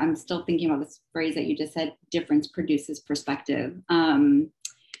still thinking about this phrase that you just said, difference produces perspective.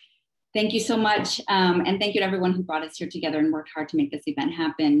 Thank you so much. And thank you to everyone who brought us here together and worked hard to make this event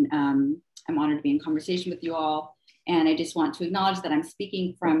happen. I'm honored to be in conversation with you all. And I just want to acknowledge that I'm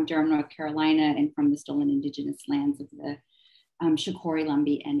speaking from Durham, North Carolina, and from the stolen indigenous lands of the Shakori,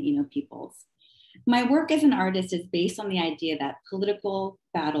 Lumbee, and Ino peoples. My work as an artist is based on the idea that political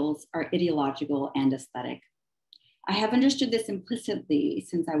battles are ideological and aesthetic. I have understood this implicitly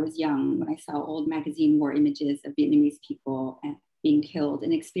since I was young, when I saw old magazine war images of Vietnamese people being killed,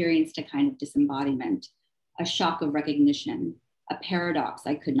 and experienced a kind of disembodiment, a shock of recognition, a paradox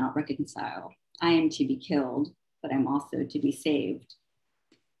I could not reconcile. I am to be killed, but I'm also to be saved.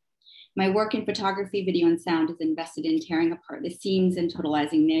 My work in photography, video, and sound is invested in tearing apart the seams and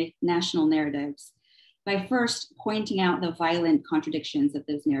totalizing national narratives by first pointing out the violent contradictions that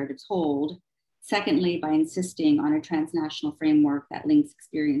those narratives hold. Secondly, by insisting on a transnational framework that links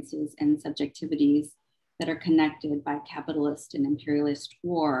experiences and subjectivities that are connected by capitalist and imperialist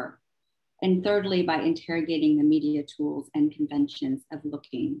war. And thirdly, by interrogating the media tools and conventions of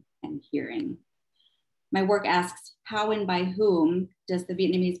looking and hearing. My work asks how and by whom does the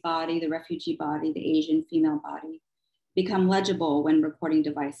Vietnamese body, the refugee body, the Asian female body become legible when recording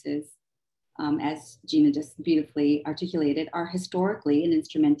devices, as Gina just beautifully articulated, are historically an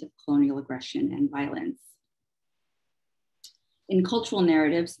instrument of colonial aggression and violence. In cultural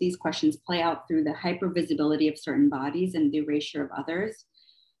narratives, these questions play out through the hypervisibility of certain bodies and the erasure of others,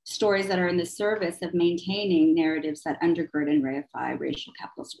 stories that are in the service of maintaining narratives that undergird and reify racial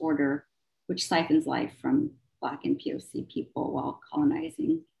capitalist order, which siphons life from Black and POC people while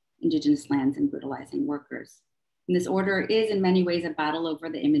colonizing indigenous lands and brutalizing workers. And this order is in many ways a battle over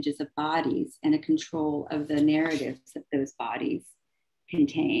the images of bodies and a control of the narratives that those bodies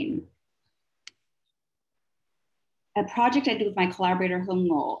contain. A project I do with my collaborator, Hung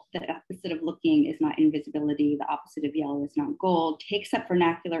Ngo, the opposite of looking is not invisibility, the opposite of yellow is not gold, takes up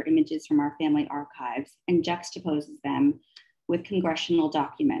vernacular images from our family archives and juxtaposes them with congressional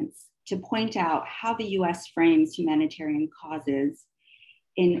documents to point out how the US frames humanitarian causes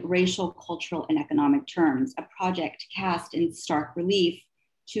in racial, cultural, and economic terms, a project cast in stark relief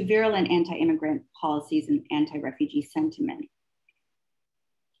to virulent anti-immigrant policies and anti-refugee sentiment.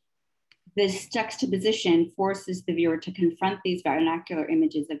 This juxtaposition forces the viewer to confront these vernacular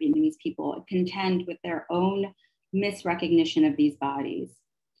images of Vietnamese people and contend with their own misrecognition of these bodies.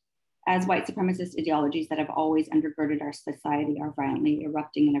 As white supremacist ideologies that have always undergirded our society are violently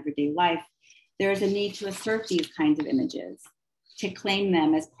erupting in everyday life, there is a need to assert these kinds of images, to claim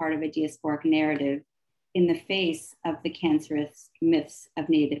them as part of a diasporic narrative in the face of the cancerous myths of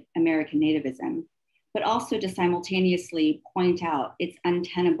American nativism, but also to simultaneously point out its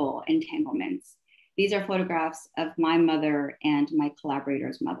untenable entanglements. These are photographs of my mother and my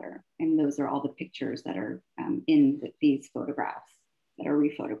collaborator's mother, and those are all the pictures that are in these photographs that are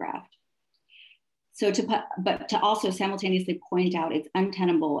rephotographed. So but to also simultaneously point out its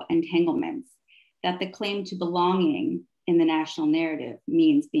untenable entanglements, that the claim to belonging in the national narrative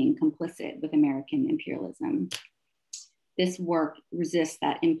means being complicit with American imperialism. This work resists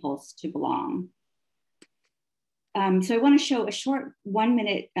that impulse to belong. So I want to show a short 1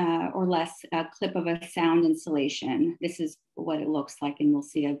 minute or less clip of a sound installation. This is what it looks like, and we'll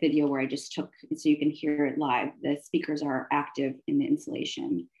see a video where I just took, so you can hear it live. The speakers are active in the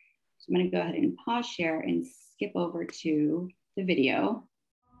installation. So I'm going to go ahead and pause share and skip over to the video.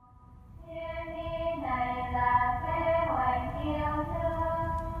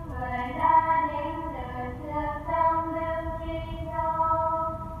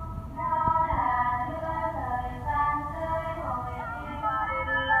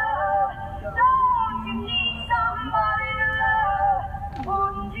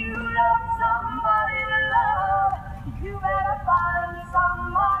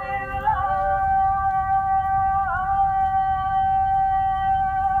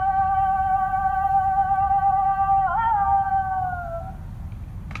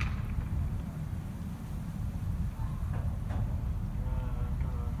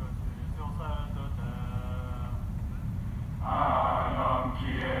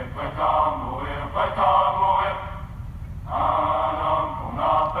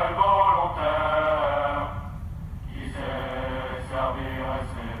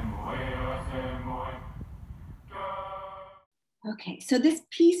 Okay, so this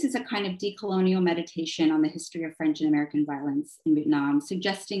piece is a kind of decolonial meditation on the history of French and American violence in Vietnam,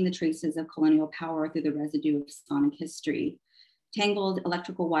 suggesting the traces of colonial power through the residue of sonic history. Tangled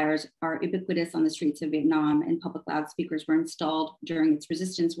electrical wires are ubiquitous on the streets of Vietnam, and public loudspeakers were installed during its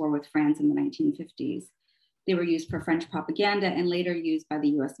resistance war with France in the 1950s. They were used for French propaganda and later used by the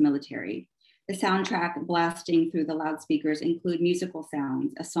US military. The soundtrack blasting through the loudspeakers include musical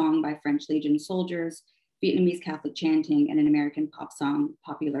sounds, a song by French Legion soldiers, Vietnamese Catholic chanting, and an American pop song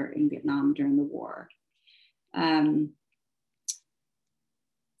popular in Vietnam during the war. So I'm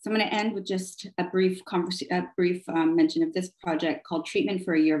going to end with just a brief mention of this project called Treatment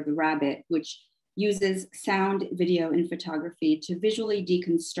for a Year of the Rabbit, which uses sound, video, and photography to visually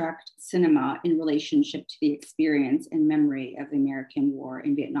deconstruct cinema in relationship to the experience and memory of the American war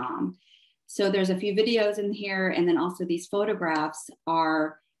in Vietnam. So there's a few videos in here, and then also these photographs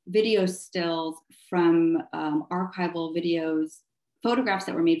are video stills from archival videos, photographs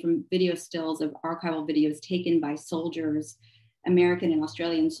that were made from video stills of archival videos taken by soldiers American and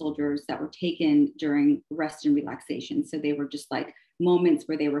Australian soldiers that were taken during rest and relaxation. So they were just like moments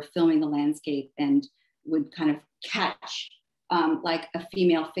where they were filming the landscape and would kind of catch like a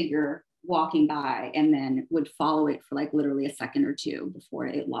female figure walking by and then would follow it for like literally a second or two before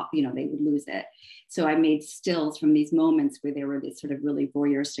it, you know, they would lose it. So I made stills from these moments where there were these sort of really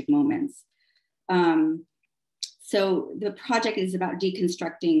voyeuristic moments. So the project is about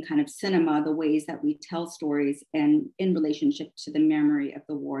deconstructing kind of cinema, the ways that we tell stories and in relationship to the memory of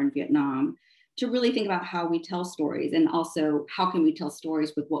the war in Vietnam, to really think about how we tell stories and also how can we tell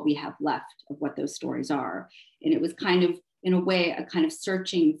stories with what we have left of what those stories are. And it was kind of, in a way, a kind of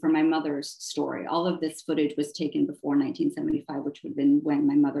searching for my mother's story. All of this footage was taken before 1975, which would have been when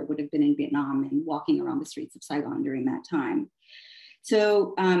my mother would have been in Vietnam and walking around the streets of Saigon during that time.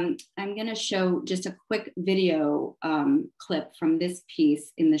 So I'm gonna show just a quick video clip from this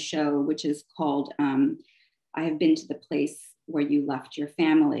piece in the show, which is called, I Have Been to the Place Where You Left Your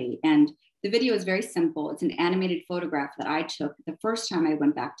Family. And the video is very simple. It's an animated photograph that I took the first time I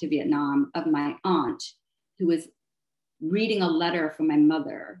went back to Vietnam of my aunt, who was reading a letter from my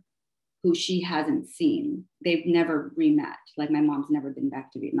mother, who she hasn't seen. They've never re-met, like my mom's never been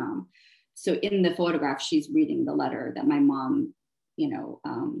back to Vietnam. So in the photograph, she's reading the letter that my mom, you know,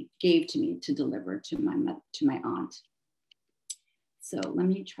 gave to me to deliver to my aunt. So let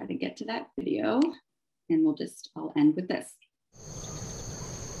me try to get to that video and I'll end with this.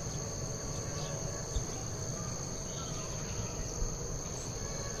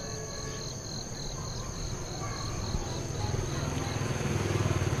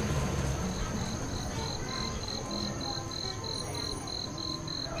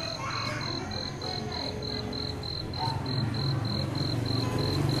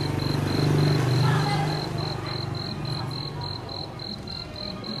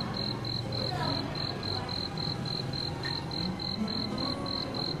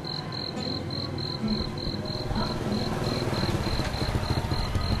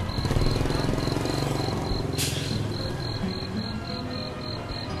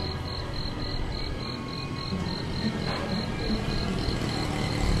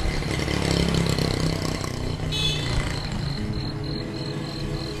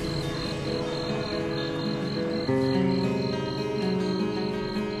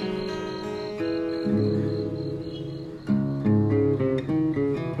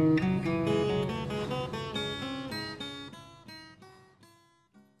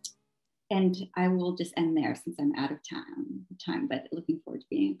 And I will just end there since I'm out of time, but looking forward to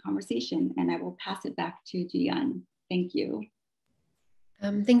being in conversation. And I will pass it back to Ji-Yeon. Thank you.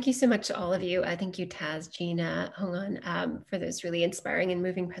 Thank you so much to all of you. Thank you, Taz, Gina, Hong-An, for those really inspiring and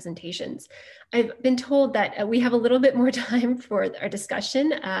moving presentations. I've been told that we have a little bit more time for our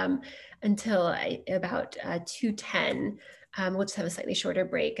discussion until about 2:10. We'll just have a slightly shorter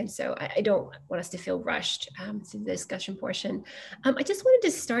break. And so I don't want us to feel rushed to the discussion portion. I just wanted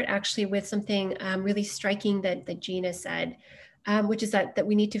to start actually with something really striking that Gina said, which is that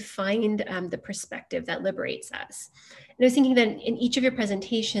we need to find the perspective that liberates us. And I was thinking that in each of your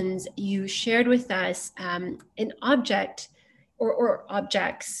presentations, you shared with us an object or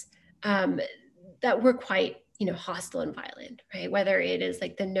objects that were quite, you know, hostile and violent, right? Whether it is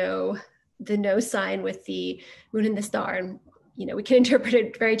like the no sign with the moon and the star, and, you know, we can interpret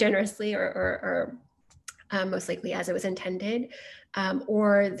it very generously or most likely as it was intended,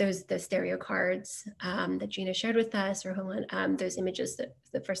 or there's the stereo cards that Gina shared with us, or those images,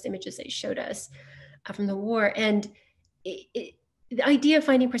 the first images that you showed us from the war. And the idea of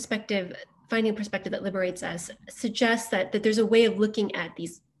finding a perspective that liberates us suggests that there's a way of looking at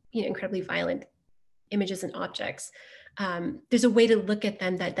these, you know, incredibly violent images and objects. There's a way to look at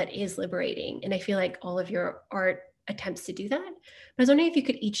them that is liberating. And I feel like all of your art attempts to do that. But I was wondering if you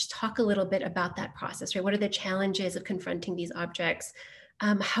could each talk a little bit about that process, right? What are the challenges of confronting these objects?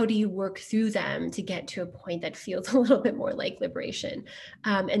 How do you work through them to get to a point that feels a little bit more like liberation?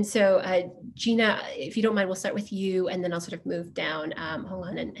 And so Gina, if you don't mind, we'll start with you and then I'll sort of move down,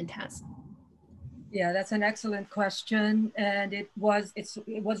 Hong-An and Taz. Yeah, that's an excellent question. And it was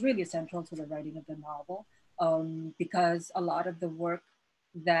really central to the writing of the novel because a lot of the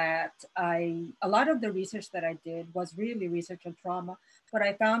research that I did was really research on trauma. What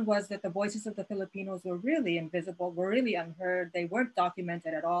I found was that the voices of the Filipinos were really invisible, were really unheard. They weren't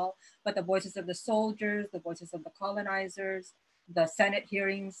documented at all, but the voices of the soldiers, the voices of the colonizers, the Senate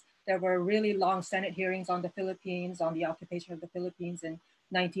hearings, there were really long Senate hearings on the Philippines, on the occupation of the Philippines in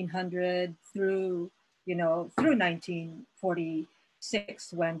 1900 through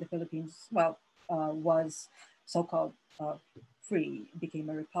 1946, when the Philippines, was so-called free, became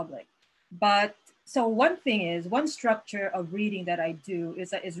a republic. But so one structure of reading that I do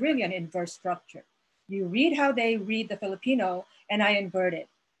is really an inverse structure. You read how they read the Filipino, and I invert it.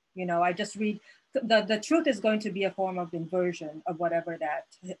 I just read, the truth is going to be a form of inversion of whatever that,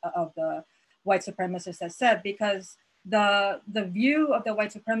 of the white supremacist has said, because the view of the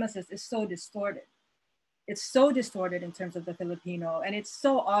white supremacist is so distorted. It's so distorted in terms of the Filipino, and it's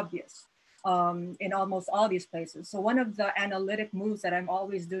so obvious in almost all these places. So one of the analytic moves that I'm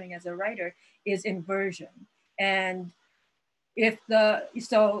always doing as a writer is inversion. And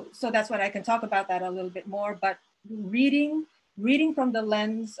so that's what I can talk about that a little bit more, but reading from the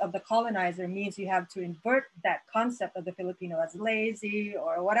lens of the colonizer means you have to invert that concept of the Filipino as lazy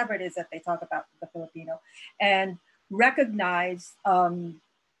or whatever it is that they talk about the Filipino, and recognize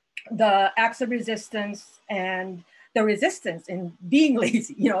the acts of resistance and the resistance in being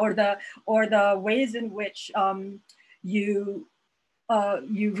lazy, or the ways in which you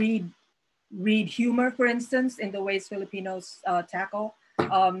read humor, for instance, in the ways Filipinos tackle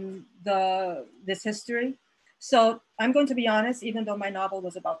this history. So I'm going to be honest, even though my novel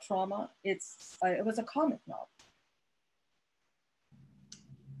was about trauma, it was a comic novel.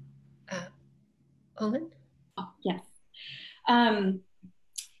 Owen? Oh, yes.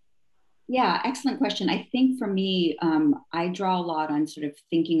 Yeah, excellent question. I think for me, I draw a lot on sort of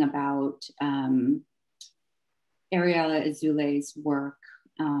thinking about Ariella Azule's work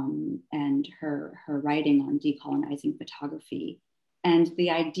and her writing on decolonizing photography, and the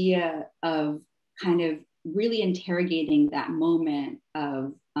idea of kind of really interrogating that moment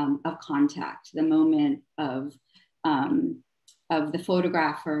of contact, the moment of the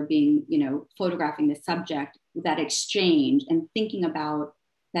photographer being, photographing the subject, that exchange, and thinking about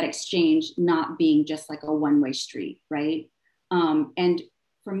that exchange not being just like a one-way street, right? And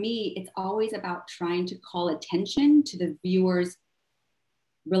for me, it's always about trying to call attention to the viewer's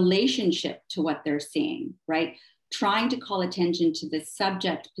relationship to what they're seeing, right? Trying to call attention to the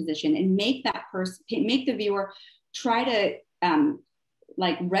subject position and make the viewer try to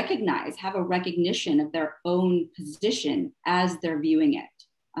have a recognition of their own position as they're viewing it.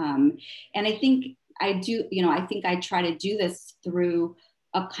 And I think I try to do this through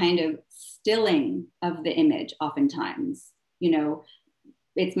a kind of stilling of the image. Oftentimes,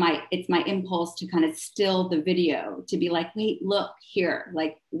 it's my impulse to kind of still the video, to be like, wait, look here,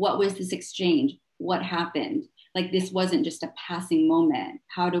 like, what was this exchange? What happened? Like, this wasn't just a passing moment.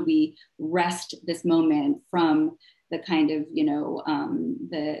 How do we wrest this moment from the kind of,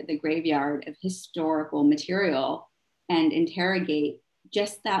 the graveyard of historical material and interrogate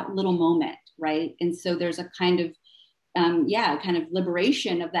just that little moment, right? And so there's a kind of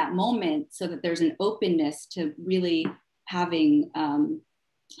liberation of that moment, so that there's an openness to really having a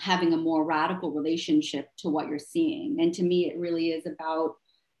more radical relationship to what you're seeing. And to me, it really is about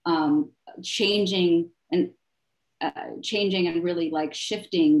changing and really like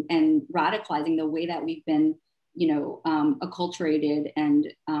shifting and radicalizing the way that we've been, acculturated and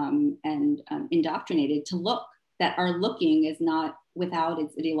indoctrinated to look. That our looking is not without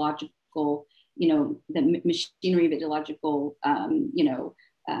its ideological, the machinery of ideological,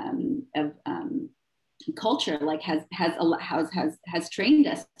 culture, like has trained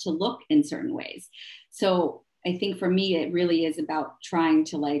us to look in certain ways. So I think for me, it really is about trying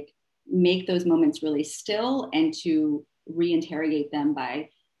to like make those moments really still and to reinterrogate them by,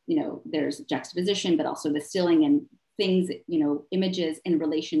 there's juxtaposition, but also the stilling and things, images in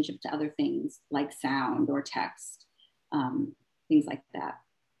relationship to other things like sound or text, things like that.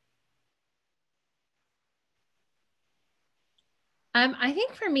 I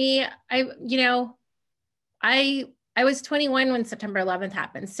think for me, I was 21 when September 11th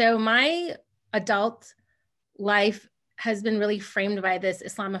happened. So my adult life has been really framed by this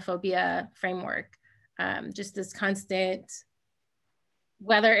Islamophobia framework. Just this constant,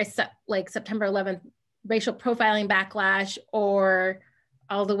 whether it's like September 11th racial profiling backlash, or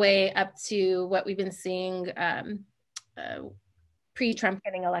all the way up to what we've been seeing pre-Trump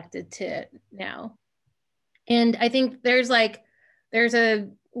getting elected to now. And I think there's a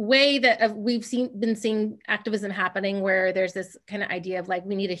way that we've been seeing activism happening, where there's this kind of idea of like,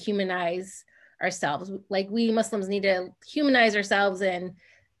 we need to humanize ourselves. Like, we Muslims need to humanize ourselves and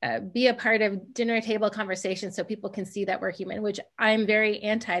be a part of dinner table conversations so people can see that we're human, which I'm very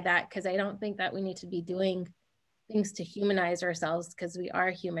anti that, because I don't think that we need to be doing things to humanize ourselves, because we are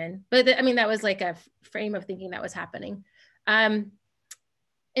human. But that was like a frame of thinking that was happening. And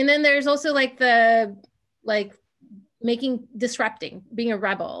then there's also like disrupting, being a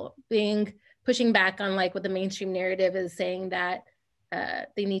rebel, pushing back on like what the mainstream narrative is saying, that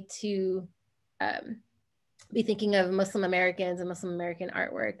they need to be thinking of Muslim Americans and Muslim American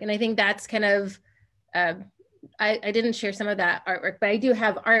artwork. And I think that's kind of, I didn't share some of that artwork, but I do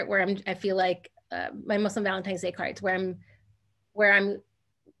have art where I feel like my Muslim Valentine's Day cards, where I'm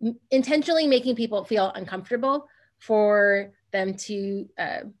intentionally making people feel uncomfortable for them to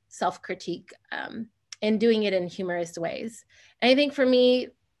self-critique and doing it in humorous ways. And I think for me,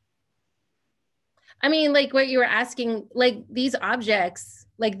 I mean, like what you were asking, like these objects,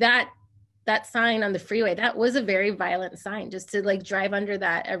 like that sign on the freeway, that was a very violent sign, just to like drive under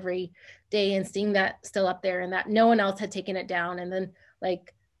that every day and seeing that still up there and that no one else had taken it down. And then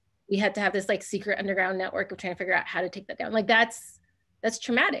like, we had to have this like secret underground network of trying to figure out how to take that down. Like that's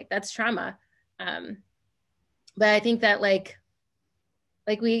traumatic, that's trauma. But I think that we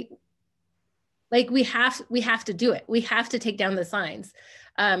have to do it. We have to take down the signs.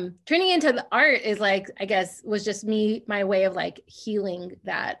 Turning into the art is like, I guess, was just my way of like healing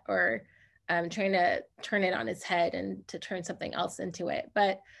that, or trying to turn it on its head and to turn something else into it.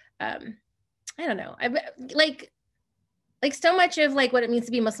 But I don't know. I like so much of like what it means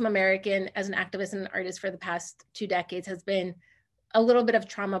to be Muslim American as an activist and an artist for the past 2 decades has been a little bit of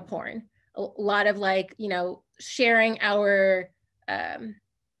trauma porn. A lot of like, you know, sharing our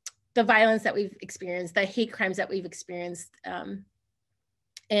the violence that we've experienced, the hate crimes that we've experienced.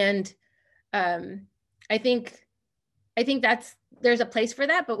 And I think there's a place for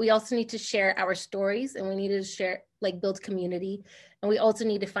that, but we also need to share our stories, and we need to share, like, build community. And we also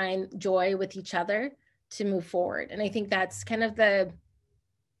need to find joy with each other to move forward. And I think that's kind of the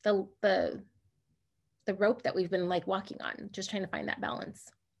rope that we've been like walking on, just trying to find that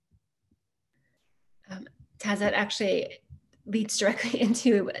balance. Taz, that actually leads directly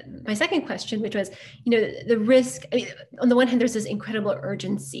into my second question, which was, you know, the risk. I mean, on the one hand, there's this incredible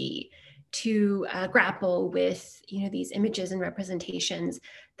urgency to grapple with, you know, these images and representations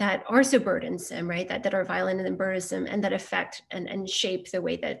that are so burdensome, right? That are violent and burdensome, and that affect and shape the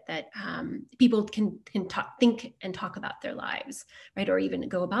way that people can think and talk about their lives, right? Or even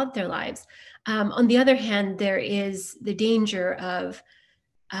go about their lives. On the other hand, there is the danger of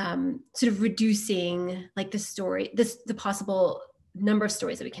sort of reducing like the possible number of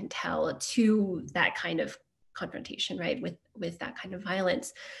stories that we can tell to that kind of confrontation, right? With that kind of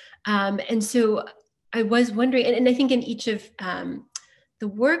violence. And so I was wondering, and I think in each of the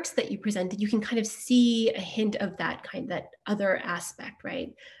works that you presented, you can kind of see a hint of that other aspect,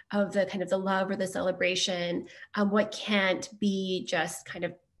 right? Of the kind of the love or the celebration, what can't be just kind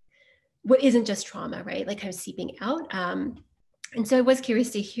of, what isn't just trauma, right? Like kind of seeping out. And so I was curious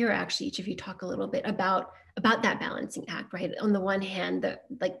to hear actually each of you talk a little bit about that balancing act, right? On the one hand, the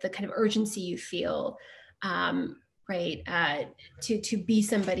kind of urgency you feel, right, to be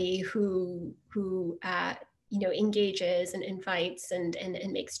somebody who you know, engages and invites and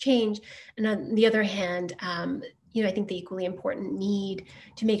makes change, and on the other hand, you know, I think the equally important need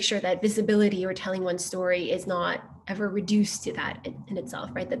to make sure that visibility or telling one's story is not ever reduced to that in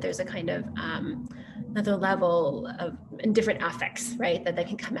itself, right? That there's a kind of another level of and different affects, right, that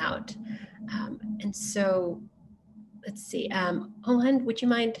can come out. And so let's see, Ohan, would you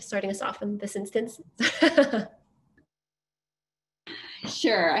mind starting us off in this instance?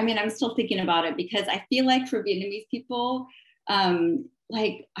 Sure. I mean, I'm still thinking about it because I feel like for Vietnamese people,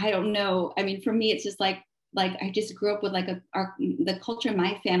 like, I don't know. I mean, for me, it's just like I just grew up with like the culture in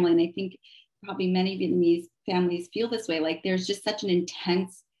my family. And I think probably many Vietnamese families feel this way. Like there's just such an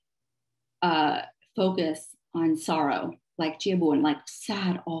intense focus on sorrow, like chia buồn, like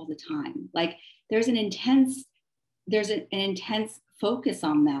sad all the time. Like there's an intense focus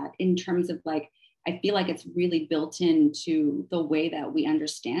on that in terms of like, I feel like it's really built into the way that we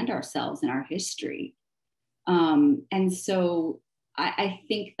understand ourselves and our history. And so I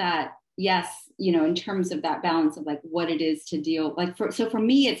think that, yes, you know, in terms of that balance of like what it is to deal, like for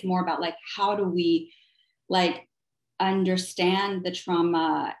me, it's more about like, how do we like understand the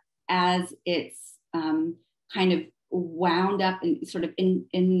trauma as it's kind of wound up and sort of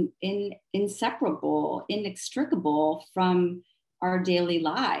inextricable from our daily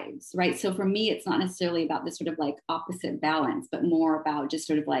lives, right? So for me, it's not necessarily about this sort of like opposite balance, but more about just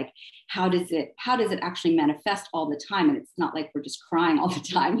sort of like, how does it actually manifest all the time? And it's not like we're just crying all the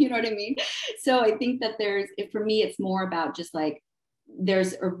time, you know what I mean? So I think that for me, it's more about just like,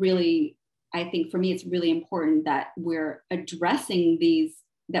 I think for me, it's really important that we're addressing these,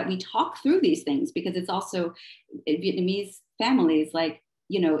 that we talk through these things, because it's also Vietnamese families, like,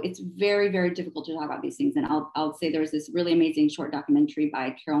 you know, it's very, very difficult to talk about these things. And I'll say there's this really amazing short documentary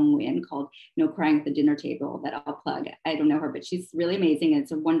by Carol Nguyen called, you know, Crying at the Dinner Table, that I'll plug. I don't know her, but she's really amazing.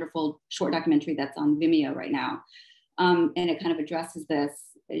 It's a wonderful short documentary that's on Vimeo right now. And it kind of addresses this.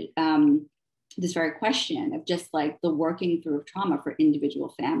 this very question of just like the working through of trauma for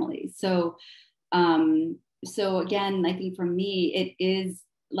individual families. So so again, I think for me, it is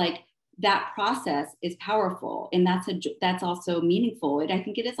like that process is powerful, and that's also meaningful. And I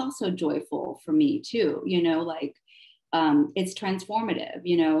think it is also joyful for me too, you know, like it's transformative,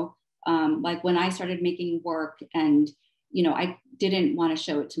 you know, like when I started making work, and you know, I didn't want to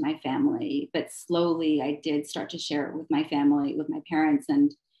show it to my family, but slowly I did start to share it with my family, with my parents.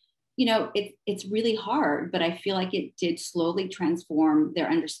 And you know, it's really hard, but I feel like it did slowly transform their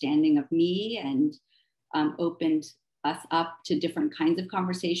understanding of me, and opened us up to different kinds of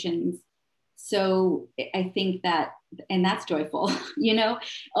conversations. So I think that, and that's joyful, you know,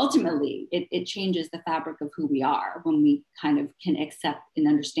 ultimately it changes the fabric of who we are when we kind of can accept and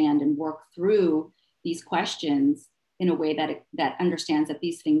understand and work through these questions in a way that understands that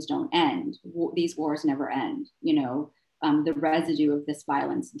these things don't end. These wars never end, you know. The residue of this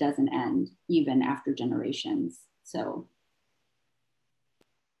violence doesn't end even after generations. So.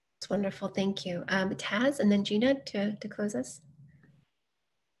 It's wonderful, thank you. Taz, and then Gina to close us.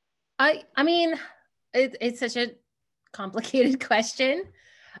 I mean, it's such a complicated question.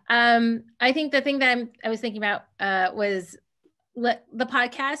 I think the thing that I was thinking about was the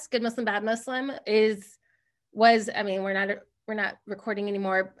podcast, Good Muslim, Bad Muslim, was, I mean, we're not recording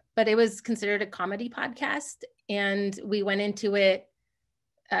anymore, but it was considered a comedy podcast. And we went into it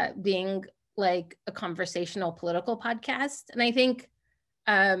being like a conversational political podcast. And I think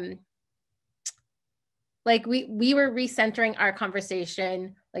like we were recentering our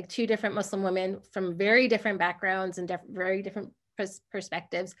conversation, like two different Muslim women from very different backgrounds and very different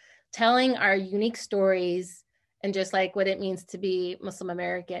perspectives, telling our unique stories and just like what it means to be Muslim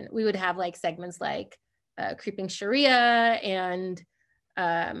American. We would have like segments like creeping Sharia and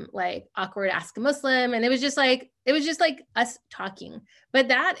like awkward Ask a Muslim. And it was just like us talking. But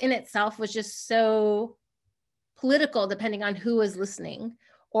that in itself was just so political depending on who was listening,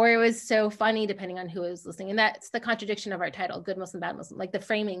 or it was so funny depending on who was listening. And that's the contradiction of our title, Good Muslim, Bad Muslim. Like the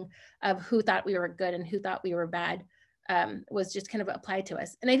framing of who thought we were good and who thought we were bad was just kind of applied to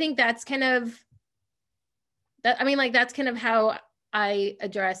us. And I think that's kind of, that's kind of how I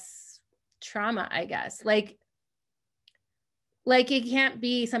address trauma, I guess. Like it can't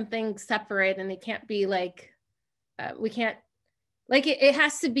be something separate, and it can't be like, we can't, like it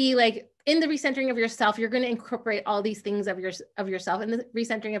has to be like in the recentering of yourself, you're going to incorporate all these things of yourself, and the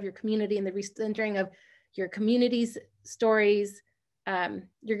recentering of your community and the recentering of your community's stories.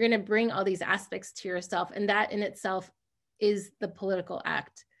 You're going to bring all these aspects to yourself, and that in itself is the political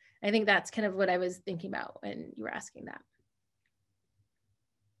act. I think that's kind of what I was thinking about when you were asking that.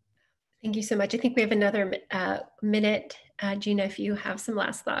 Thank you so much. I think we have another minute. Gina, if you have some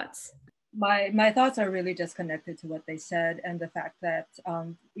last thoughts. My thoughts are really just connected to what they said, and the fact that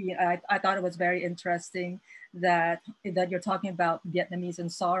I thought it was very interesting that you're talking about Vietnamese and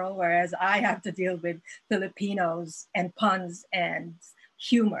sorrow, whereas I have to deal with Filipinos and puns and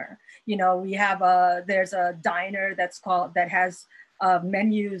humor. You know, we have there's a diner that has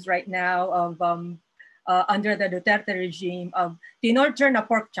menus right now of under the Duterte regime of tinorture na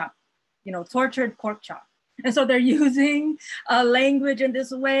pork chop, you know, tortured pork chop. And so they're using language in this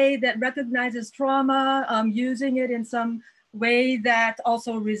way that recognizes trauma, using it in some way that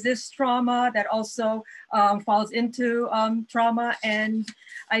also resists trauma, that also falls into trauma. And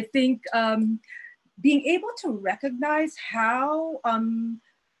I think being able to recognize how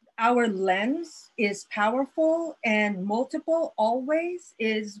our lens is powerful and multiple always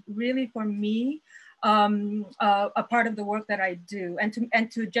is really, for me, a part of the work that I do,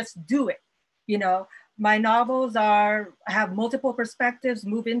 and to just do it, you know. My novels have multiple perspectives,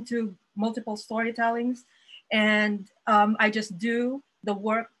 move into multiple storytellings, and I just do the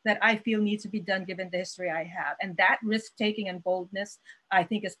work that I feel needs to be done given the history I have. And that risk-taking and boldness, I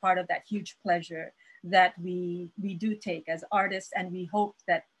think, is part of that huge pleasure that we do take as artists, and we hope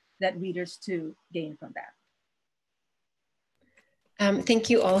that readers too gain from that. Thank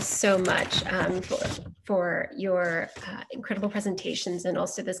you all so much for your incredible presentations, and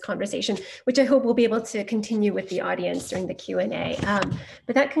also this conversation, which I hope we'll be able to continue with the audience during the Q&A.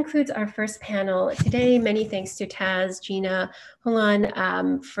 But that concludes our first panel today. Many thanks to Taz, Gina,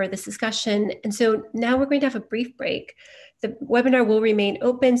 Holan for this discussion. And so now we're going to have a brief break. The webinar will remain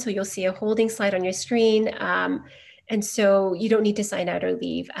open, so you'll see a holding slide on your screen. And so you don't need to sign out or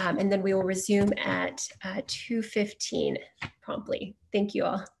leave. And then we will resume at 2:15 promptly. Thank you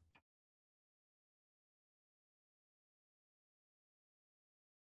all.